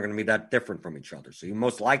projections aren't going to be that different from each other. So you're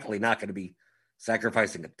most likely not going to be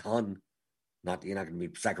sacrificing a ton. You're not going to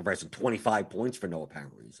be sacrificing 25 points for no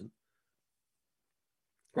apparent reason.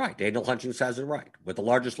 Right. Daniel Hutchings has it right. With the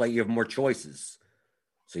larger slate, you have more choices.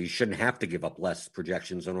 So you shouldn't have to give up less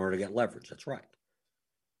projections in order to get leverage. That's right.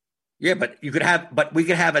 Yeah, but we could have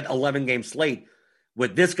an 11-game slate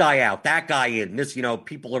with this guy out, that guy in, this,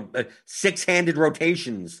 people are 6-handed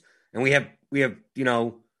rotations. And we have,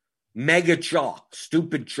 mega chalk,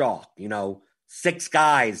 stupid chalk, 6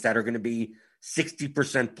 guys that are going to be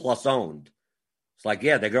 60% plus owned. It's like,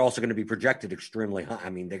 yeah, they're also going to be projected extremely high. I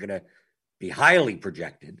mean, they're going to be highly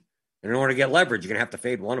projected. And in order to get leverage, you're going to have to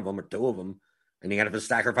fade one of them or 2 of them. And you're going to have to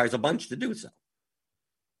sacrifice a bunch to do so.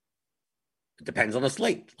 It depends on the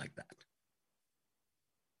slate like that.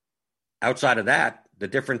 Outside of that, the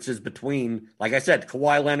differences between, like I said,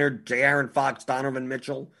 Kawhi Leonard, De'Aaron Fox, Donovan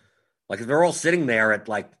Mitchell, like if they're all sitting there at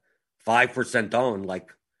like 5% owned,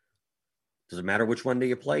 like, does it matter which one do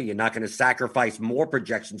you play? You're not going to sacrifice more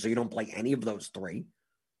projections so you don't play any of those 3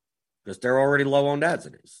 because they're already low owned as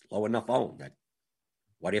it is, low enough owned. That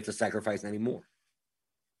why do you have to sacrifice any more?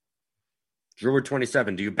 Druid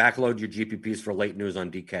 27, do you backload your GPPs for late news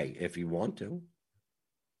on DK? If you want to.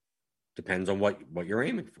 Depends on what you're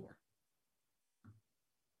aiming for.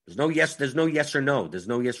 There's no yes or no. There's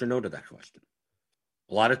no yes or no to that question.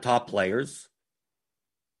 A lot of top players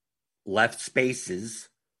left spaces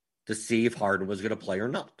to see if Harden was going to play or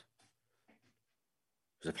not.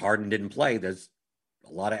 Because if Harden didn't play, there's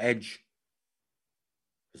a lot of edge.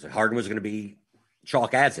 Because if Harden was going to be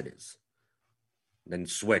chalk as it is, then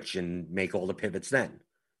switch and make all the pivots then.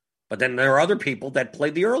 But then there are other people that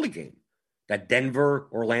played the early game. That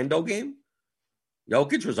Denver-Orlando game,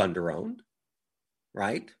 Jokic was underowned,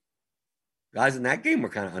 right? Guys in that game were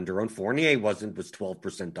kind of underowned. Fournier was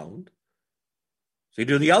 12% owned. So you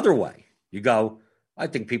do the other way. You go, I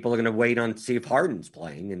think people are going to wait on see if Harden's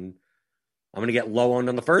playing, and I'm going to get low owned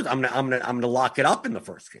on the first. I'm going to lock it up in the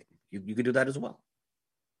first game. You could do that as well.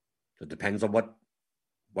 So it depends on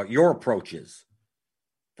what your approach is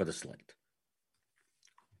for the slate.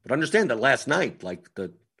 But understand that last night,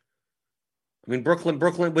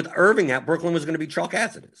 Brooklyn with Irving out, Brooklyn was going to be chalk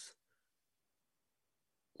as it is.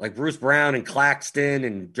 Like Bruce Brown and Claxton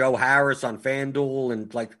and Joe Harris on FanDuel, and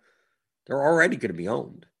they're already going to be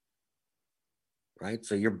owned, right?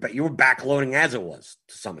 So you were backloading as it was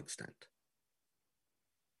to some extent.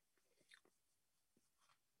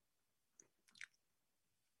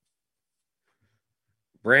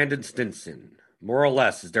 Brandon Stinson, more or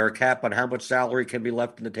less, is there a cap on how much salary can be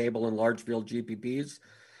left in the table in large field GPPs?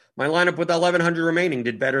 My lineup with 1,100 remaining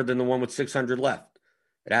did better than the one with 600 left.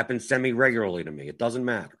 It happens semi-regularly to me. It doesn't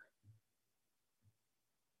matter.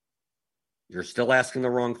 You're still asking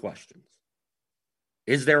the wrong questions.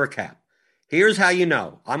 Is there a cap? Here's how you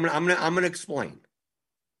know. I'm gonna explain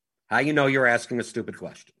how you know you're asking a stupid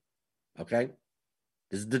question. Okay?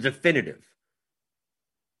 This is the definitive.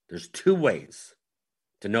 There's 2 ways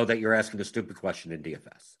to know that you're asking a stupid question in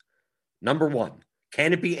DFS. Number 1,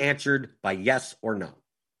 can it be answered by yes or no?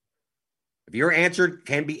 If your answer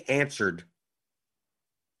can be answered,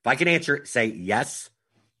 if I can answer, say yes,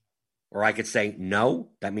 or I could say no,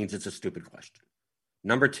 that means it's a stupid question.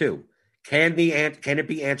 Number 2, can it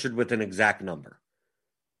be answered with an exact number?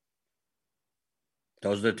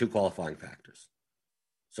 Those are the two qualifying factors.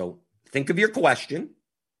 So think of your question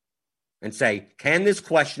and say, can this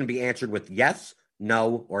question be answered with yes,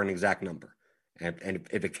 no, or an exact number? And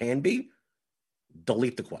if it can be,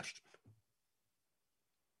 delete the question.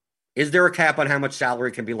 Is there a cap on how much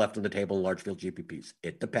salary can be left on the table in large field GPPs?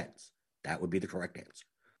 It depends. That would be the correct answer.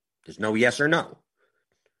 There's no yes or no.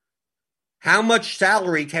 How much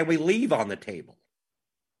salary can we leave on the table?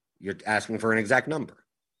 You're asking for an exact number.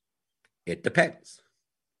 It depends.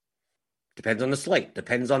 Depends on the slate. It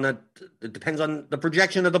depends on the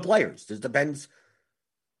projection of the players. This depends.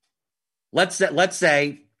 Let's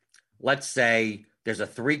say there's a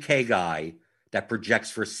 3K guy that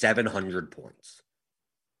projects for 700 points.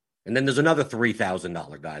 And then there's another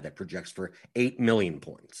 $3,000 guy that projects for 8 million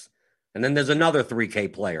points. And then there's another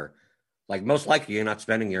 3K player. Like, most likely you're not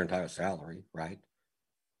spending your entire salary, right?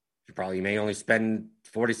 You may only spend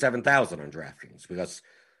 $47,000 on DraftKings because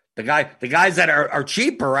the guys that are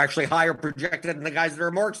cheaper are actually higher projected than the guys that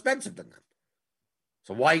are more expensive than them.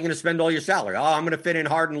 So why are you going to spend all your salary? Oh, I'm going to fit in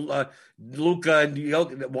Harden, Luka, and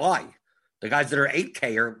Jokic. Why? The guys that are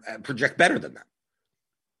 8K project better than them.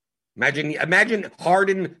 Imagine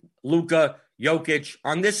Harden, Luka, Jokic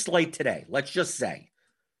on this slate today. Let's just say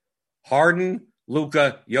Harden,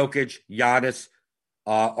 Luka, Jokic, Giannis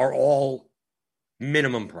are all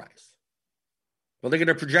minimum price. Well, they're going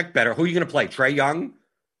to project better. Who are you going to play? Trae Young?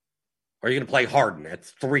 Or are you going to play Harden at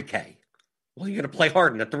 3K? Well, you're going to play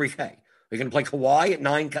Harden at 3K. Are you going to play Kawhi at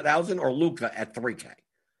 9,000 or Luka at 3K?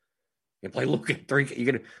 You play Luka at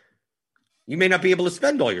 3K. You may not be able to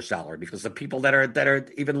spend all your salary because the people that are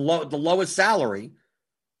even the lowest salary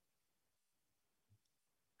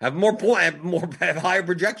have have higher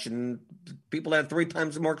projection. People that have 3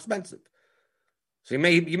 times more expensive. So you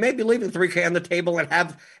may be leaving 3K on the table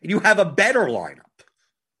and you have a better lineup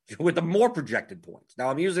with the more projected points. Now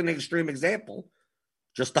I'm using an extreme example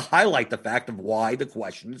just to highlight the fact of why the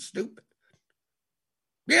question is stupid.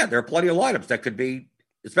 Yeah, there are plenty of lineups that could be,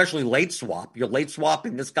 especially late swap. You're late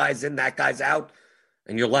swapping, this guy's in, that guy's out,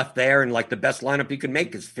 and you're left there, and like the best lineup you can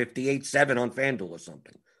make is 58-7 on FanDuel or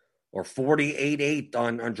something, or 48-8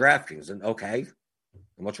 on DraftKings. And okay,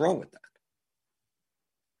 and what's wrong with that?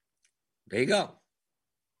 There you go.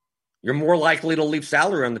 You're more likely to leave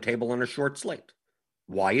salary on the table on a short slate.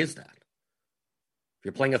 Why is that? If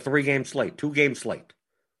you're playing a 3-game slate, 2-game slate,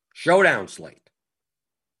 showdown slate,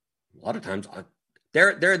 a lot of times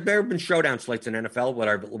there have been showdown slates in NFL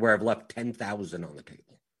where I've left 10,000 on the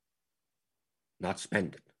table, not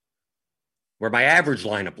spend it. Where my average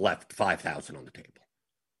lineup left 5,000 on the table.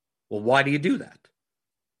 Well, why do you do that?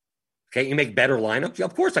 Can't you make better lineups? Yeah,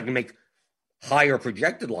 of course I can make higher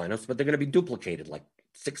projected lineups, but they're going to be duplicated like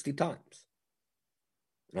 60 times.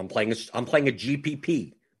 And I'm playing a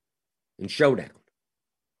GPP in Showdown.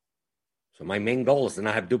 So my main goal is to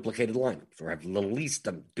not have duplicated lineups or have the least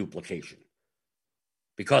duplication.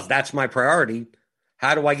 Because that's my priority.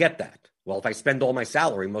 How do I get that? Well, if I spend all my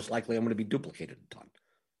salary, most likely I'm going to be duplicated a ton.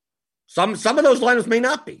 Some of those lineups may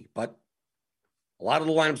not be, but a lot of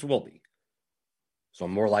the lineups will be. So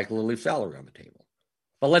I'm more likely to leave salary on the table.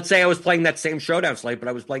 But let's say I was playing that same showdown slate, but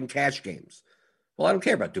I was playing cash games. Well, I don't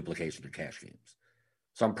care about duplication of cash games.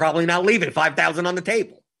 So I'm probably not leaving 5,000 on the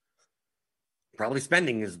table. Probably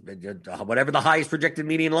spending is whatever the highest projected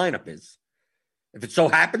median lineup is. If it so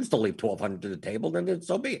happens to leave 1,200 to the table, then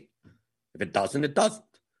so be it. If it doesn't, it doesn't.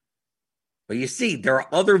 But you see, there are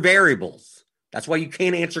other variables. That's why you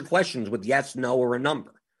can't answer questions with yes, no, or a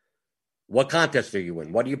number. What contest are you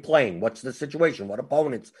in? What are you playing? What's the situation? What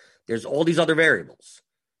opponents? There's all these other variables.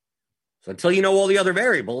 So until you know all the other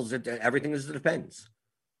variables, everything depends.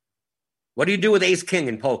 What do you do with ace-king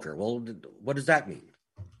in poker? Well, what does that mean?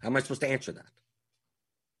 How am I supposed to answer that?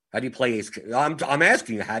 How do you play ace-king? I'm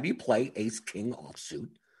asking you, how do you play ace-king offsuit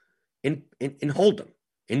in Hold'em,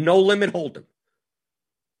 in no-limit Hold'em?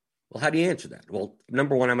 Well, how do you answer that? Well,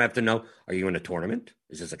 number one, I'm going to have to know, are you in a tournament?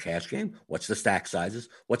 Is this a cash game? What's the stack sizes?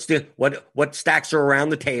 What stacks are around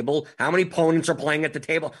the table? How many opponents are playing at the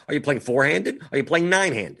table? Are you playing 4-handed? Are you playing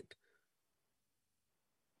 9-handed?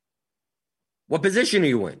 What position are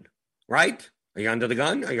you in? Right? Are you under the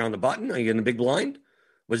gun? Are you on the button? Are you in the big blind?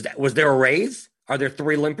 Was there a raise? Are there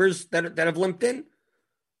 3 limpers that have limped in?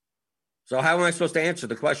 So how am I supposed to answer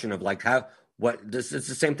the question of like this is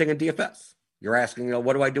the same thing in DFS. You're asking,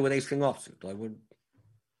 what do I do with ace-king offsuit?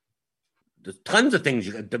 There's tons of things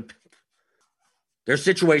there's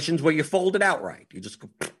situations where you fold it outright.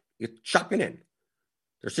 You chuck it in.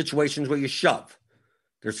 There's situations where you shove.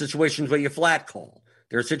 There's situations where you flat call.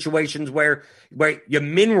 There are situations where you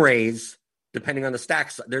min raise depending on the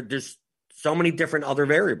stacks. There's so many different other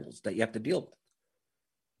variables that you have to deal with.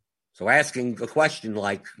 So asking a question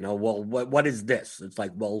like, well, what is this? It's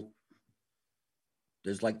like, well,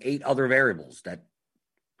 there's like 8 other variables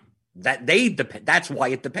that they depend. That's why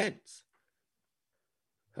it depends.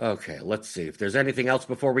 Okay, let's see if there's anything else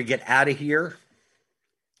before we get out of here.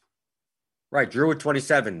 Right, Drew at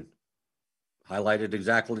 27 highlighted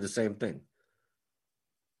exactly the same thing.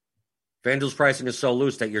 FanDuel's pricing is so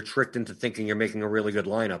loose that you're tricked into thinking you're making a really good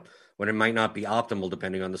lineup when it might not be optimal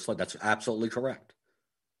depending on the slate. That's absolutely correct.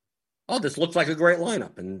 Oh, this looks like a great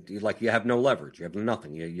lineup, and you have no leverage. You have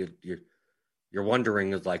nothing. You're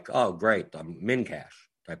wondering is like, oh, great, I'm min cash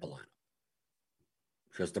type of lineup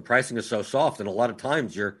because the pricing is so soft, and a lot of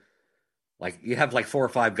times you have like 4 or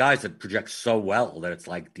 5 guys that project so well that it's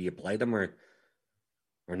like, do you play them or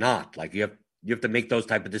not? Like you have to make those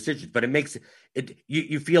type of decisions, but it makes it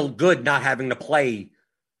you feel good not having to play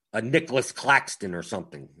a Nicholas Claxton or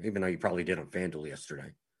something, even though you probably did on FanDuel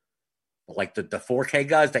yesterday. But like the 4K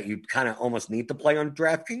guys that you kind of almost need to play on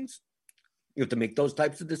DraftKings, you have to make those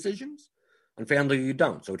types of decisions. On FanDuel, you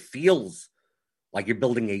don't. So it feels like you're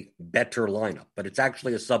building a better lineup, but it's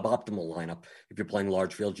actually a suboptimal lineup if you're playing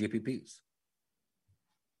large field GPPs.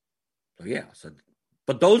 So yeah,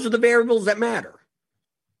 but those are the variables that matter.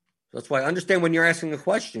 So that's why I understand when you're asking a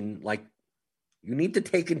question, like you need to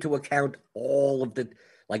take into account all of the,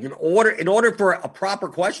 like in order for a proper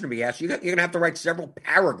question to be asked, you're going to have to write several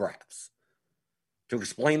paragraphs to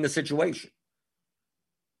explain the situation.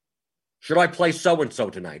 Should I play so-and-so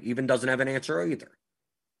tonight? Even doesn't have an answer either.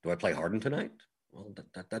 Do I play Harden tonight? Well,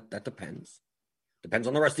 that depends. Depends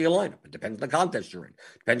on the rest of your lineup. It depends on the contest you're in.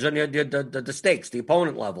 Depends on the stakes, the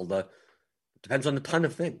opponent level. Depends on a ton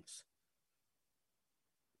of things.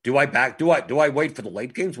 Do I wait for the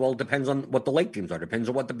late games? Well, it depends on what the late games are. Depends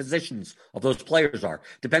on what the positions of those players are.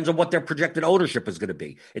 Depends on what their projected ownership is going to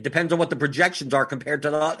be. It depends on what the projections are compared to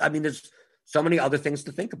there's so many other things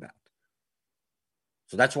to think about.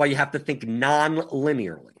 So that's why you have to think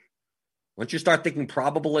non-linearly. Once you start thinking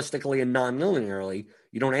probabilistically and non-linearly,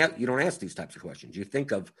 you don't ask these types of questions. You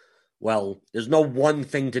think of, well, there's no one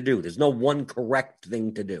thing to do. There's no one correct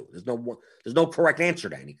thing to do. There's no correct answer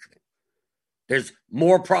to anything. There's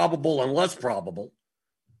more probable and less probable.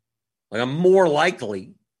 Like I'm more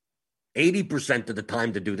likely 80% of the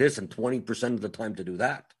time to do this and 20% of the time to do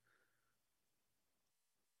that.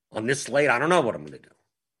 On this slate, I don't know what I'm going to do,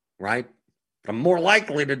 right? But I'm more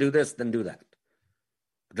likely to do this than do that.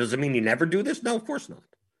 Does it mean you never do this? No, of course not.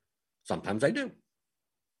 Sometimes I do.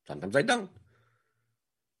 Sometimes I don't.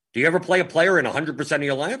 Do you ever play a player in 100% of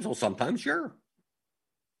your lineups? Well, sometimes, sure.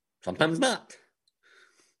 Sometimes not.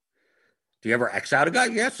 Do you ever X out a guy?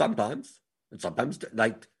 Yeah, sometimes. And sometimes,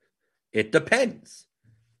 it depends.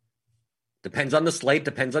 Depends on the slate,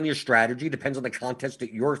 depends on your strategy, depends on the contest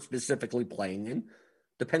that you're specifically playing in.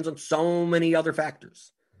 Depends on so many other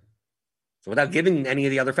factors. So without giving any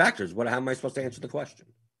of the other factors, how am I supposed to answer the question?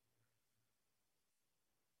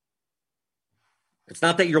 It's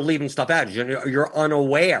not that you're leaving stuff out. You're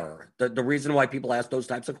unaware. The reason why people ask those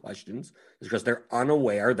types of questions is because they're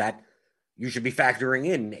unaware that you should be factoring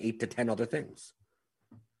in 8 to 10 other things.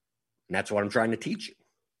 And that's what I'm trying to teach you.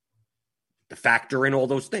 To factor in all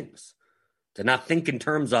those things. To not think in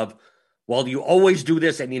terms of, well, you always do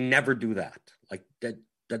this and you never do that. Like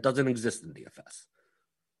that doesn't exist in DFS.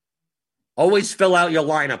 Always fill out your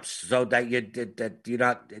lineups so that you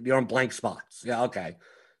don't blank spots. Yeah, okay.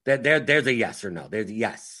 There's a yes or no. There's a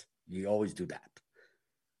yes. You always do that.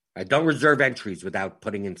 Right? Don't reserve entries without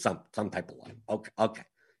putting in some type of line. Okay.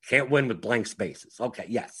 Can't win with blank spaces. Okay,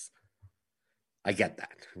 yes. I get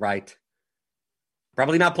that, right?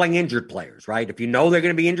 Probably not playing injured players, right? If you know they're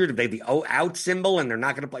going to be injured, if they have the out symbol and they're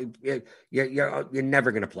not going to play, you're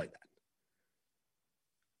never going to play that.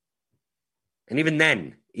 And even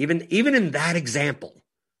then, even in that example,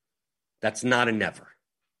 that's not a never.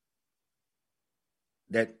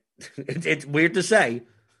 That it's weird to say.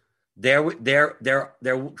 There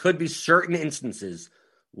could be certain instances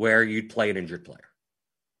where you'd play an injured player.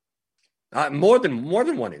 More than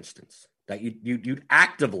one instance that you'd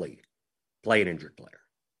actively play an injured player.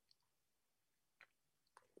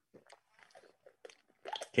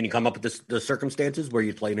 Can you come up with the circumstances where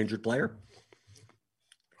you'd play an injured player?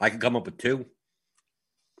 I can come up with 2.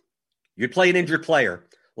 You'd play an injured player.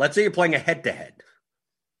 Let's say you're playing a head-to-head,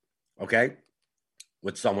 okay,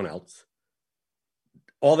 with someone else.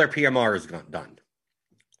 All their PMR is done.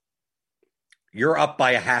 You're up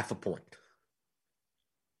by a half a point.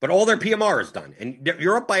 But all their PMR is done. And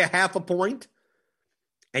you're up by a half a point,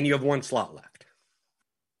 and you have 1 slot left.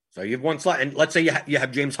 So you have 1 slot. And let's say you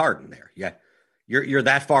have James Harden there. Yeah, you're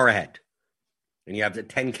that far ahead. And you have the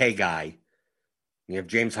 10K guy, You have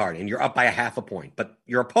James Harden, and you're up by a half a point. But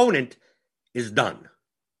your opponent is done,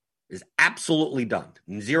 is absolutely done.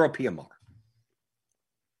 0 PMR.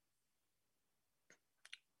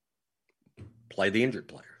 Play the injured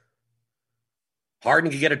player.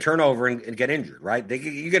 Harden can get a turnover and get injured, right?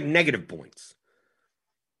 You get negative points.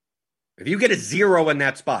 If you get a 0 in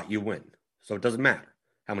that spot, you win. So it doesn't matter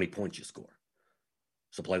how many points you score.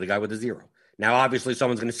 So play the guy with a 0. Now, obviously,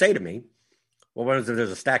 someone's going to say to me, well, what if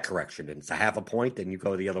there's a stat correction and it's a half a point and you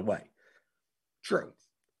go the other way? True.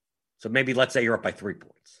 So maybe let's say you're up by 3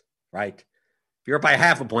 points, right? If you're up by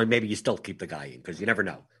half a point, maybe you still keep the guy in because you never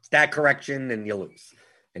know. Stat correction and you lose.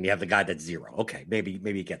 And you have the guy that's 0. Okay, maybe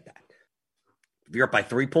you get that. If you're up by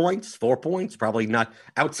 3 points, 4 points, probably not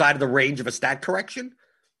outside of the range of a stat correction,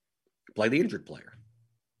 play the injured player.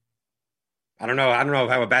 I don't know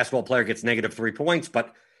how a basketball player gets negative 3 points,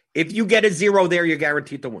 but if you get a 0 there, you're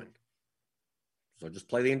guaranteed to win. So just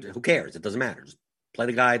play the injured. Who cares? It doesn't matter. Just play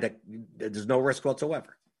the guy that there's no risk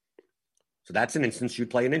whatsoever. So that's an instance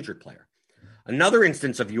you'd play an injured player. Another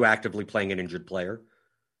instance of you actively playing an injured player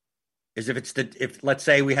is if let's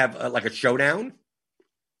say we have like a showdown.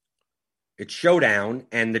 It's showdown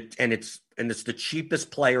and it's the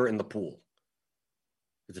cheapest player in the pool.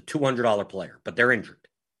 It's a $200 player, but they're injured.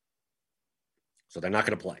 So they're not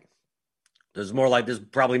going to play. There's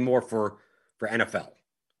probably more for NFL.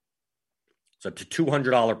 So it's a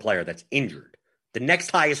 $200 player that's injured. The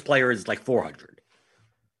next highest player is like $400.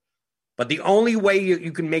 But the only way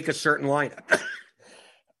you can make a certain lineup,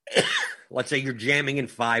 let's say you're jamming in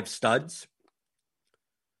 5 studs.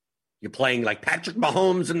 You're playing like Patrick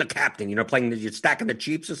Mahomes and the captain. You're stacking the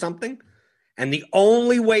Chiefs or something. And the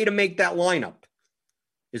only way to make that lineup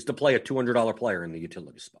is to play a $200 player in the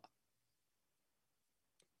utility spot.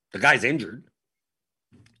 The guy's injured.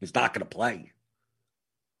 He's not going to play.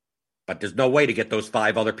 But there's no way to get those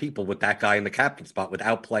 5 other people with that guy in the captain spot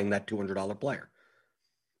without playing that $200 player.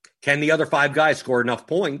 Can the other 5 guys score enough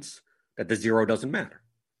points that the 0 doesn't matter?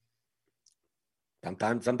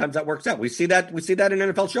 Sometimes that works out. We see that in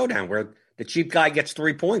NFL Showdown where the cheap guy gets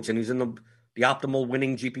 3 points and he's in the optimal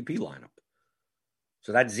winning GPP lineup.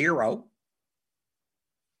 So that 0,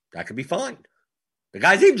 that could be fine. The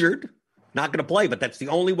guy's injured, not going to play, but that's the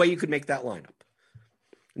only way you could make that lineup.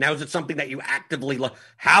 Now, is it something that you actively look?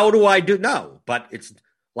 How do I do? No, but it's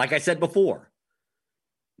like I said before,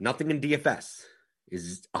 nothing in DFS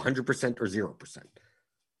is 100% or 0%. So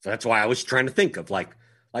that's why I was trying to think of like,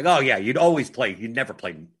 oh yeah, you'd never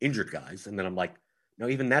play injured guys. And then I'm like, no,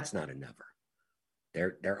 even that's not a never.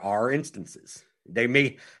 There are instances. They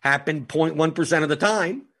may happen 0.1% of the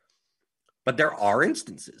time, but there are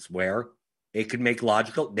instances where it could make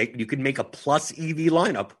you could make a plus EV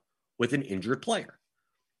lineup with an injured player.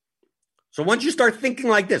 So once you start thinking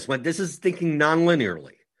like this, when this is thinking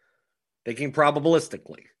non-linearly, thinking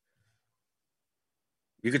probabilistically,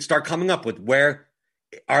 you could start coming up with where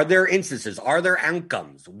are there instances, are there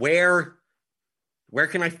outcomes, where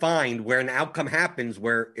can I find where an outcome happens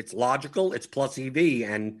where it's logical, it's plus EV,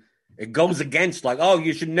 and it goes against like, oh,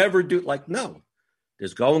 you should never do like, no,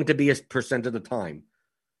 there's going to be a percent of the time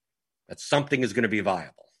that something is going to be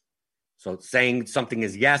viable. So saying something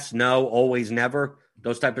is yes, no, always, never,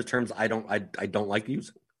 those type of terms I don't like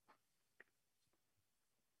using.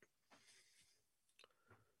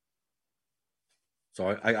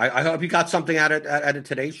 So I hope you got something out of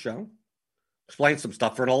today's show. Explain some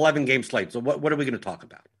stuff for an 11-game slate. So what are we going to talk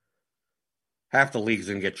about? Half the league's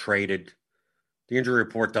going to get traded. The injury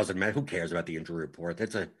report doesn't matter. Who cares about the injury report?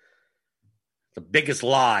 That's the biggest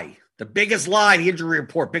lie. The biggest lie, the injury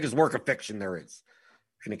report, biggest work of fiction there is.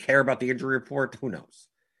 Going to care about the injury report? Who knows?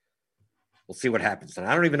 We'll see what happens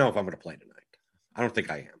tonight. I don't even know if I'm going to play tonight. I don't think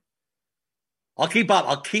I am. I'll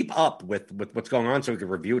keep up with what's going on so we can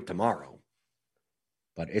review it tomorrow.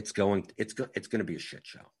 But it's going to be a shit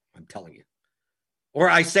show. I'm telling you. Or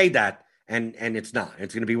I say that and it's not.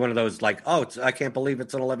 It's going to be one of those like, oh, I can't believe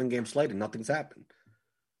it's an 11-game slate and nothing's happened.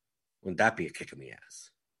 Wouldn't that be a kick in the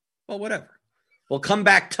ass? Well, whatever. We'll come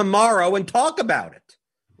back tomorrow and talk about it,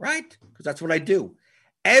 right? Because that's what I do.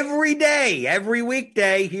 Every day, every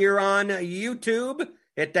weekday here on YouTube.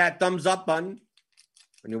 Hit that thumbs up button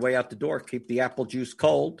on your way out the door. Keep the apple juice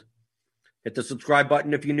cold. Hit the subscribe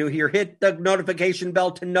button if you're new here. Hit the notification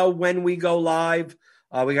bell to know when we go live.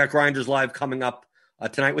 We got Grinders Live coming up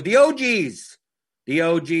tonight with the OGs. The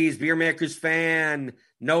OGs, Beer Makers Fan,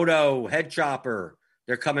 Noto, Head Chopper.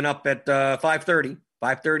 They're coming up at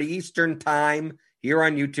 5:30 Eastern time here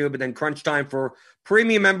on YouTube. And then crunch time for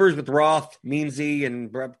premium members with Roth, Meansy,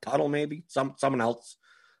 and Tuttle maybe, someone else.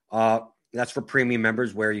 That's for premium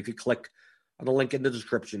members where you could click on the link in the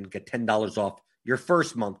description, get $10 off your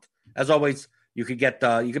first month. As always, You could get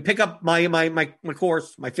you could pick up my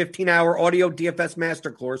course, my 15-hour audio DFS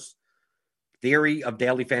master course, Theory of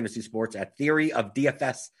Daily Fantasy Sports at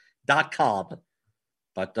theoryofdfs.com.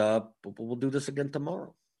 But we'll do this again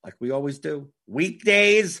tomorrow, like we always do.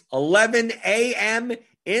 Weekdays, 11 a.m.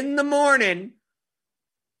 in the morning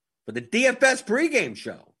for the DFS pregame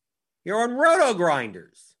show here on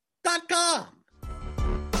RotoGrinders.com.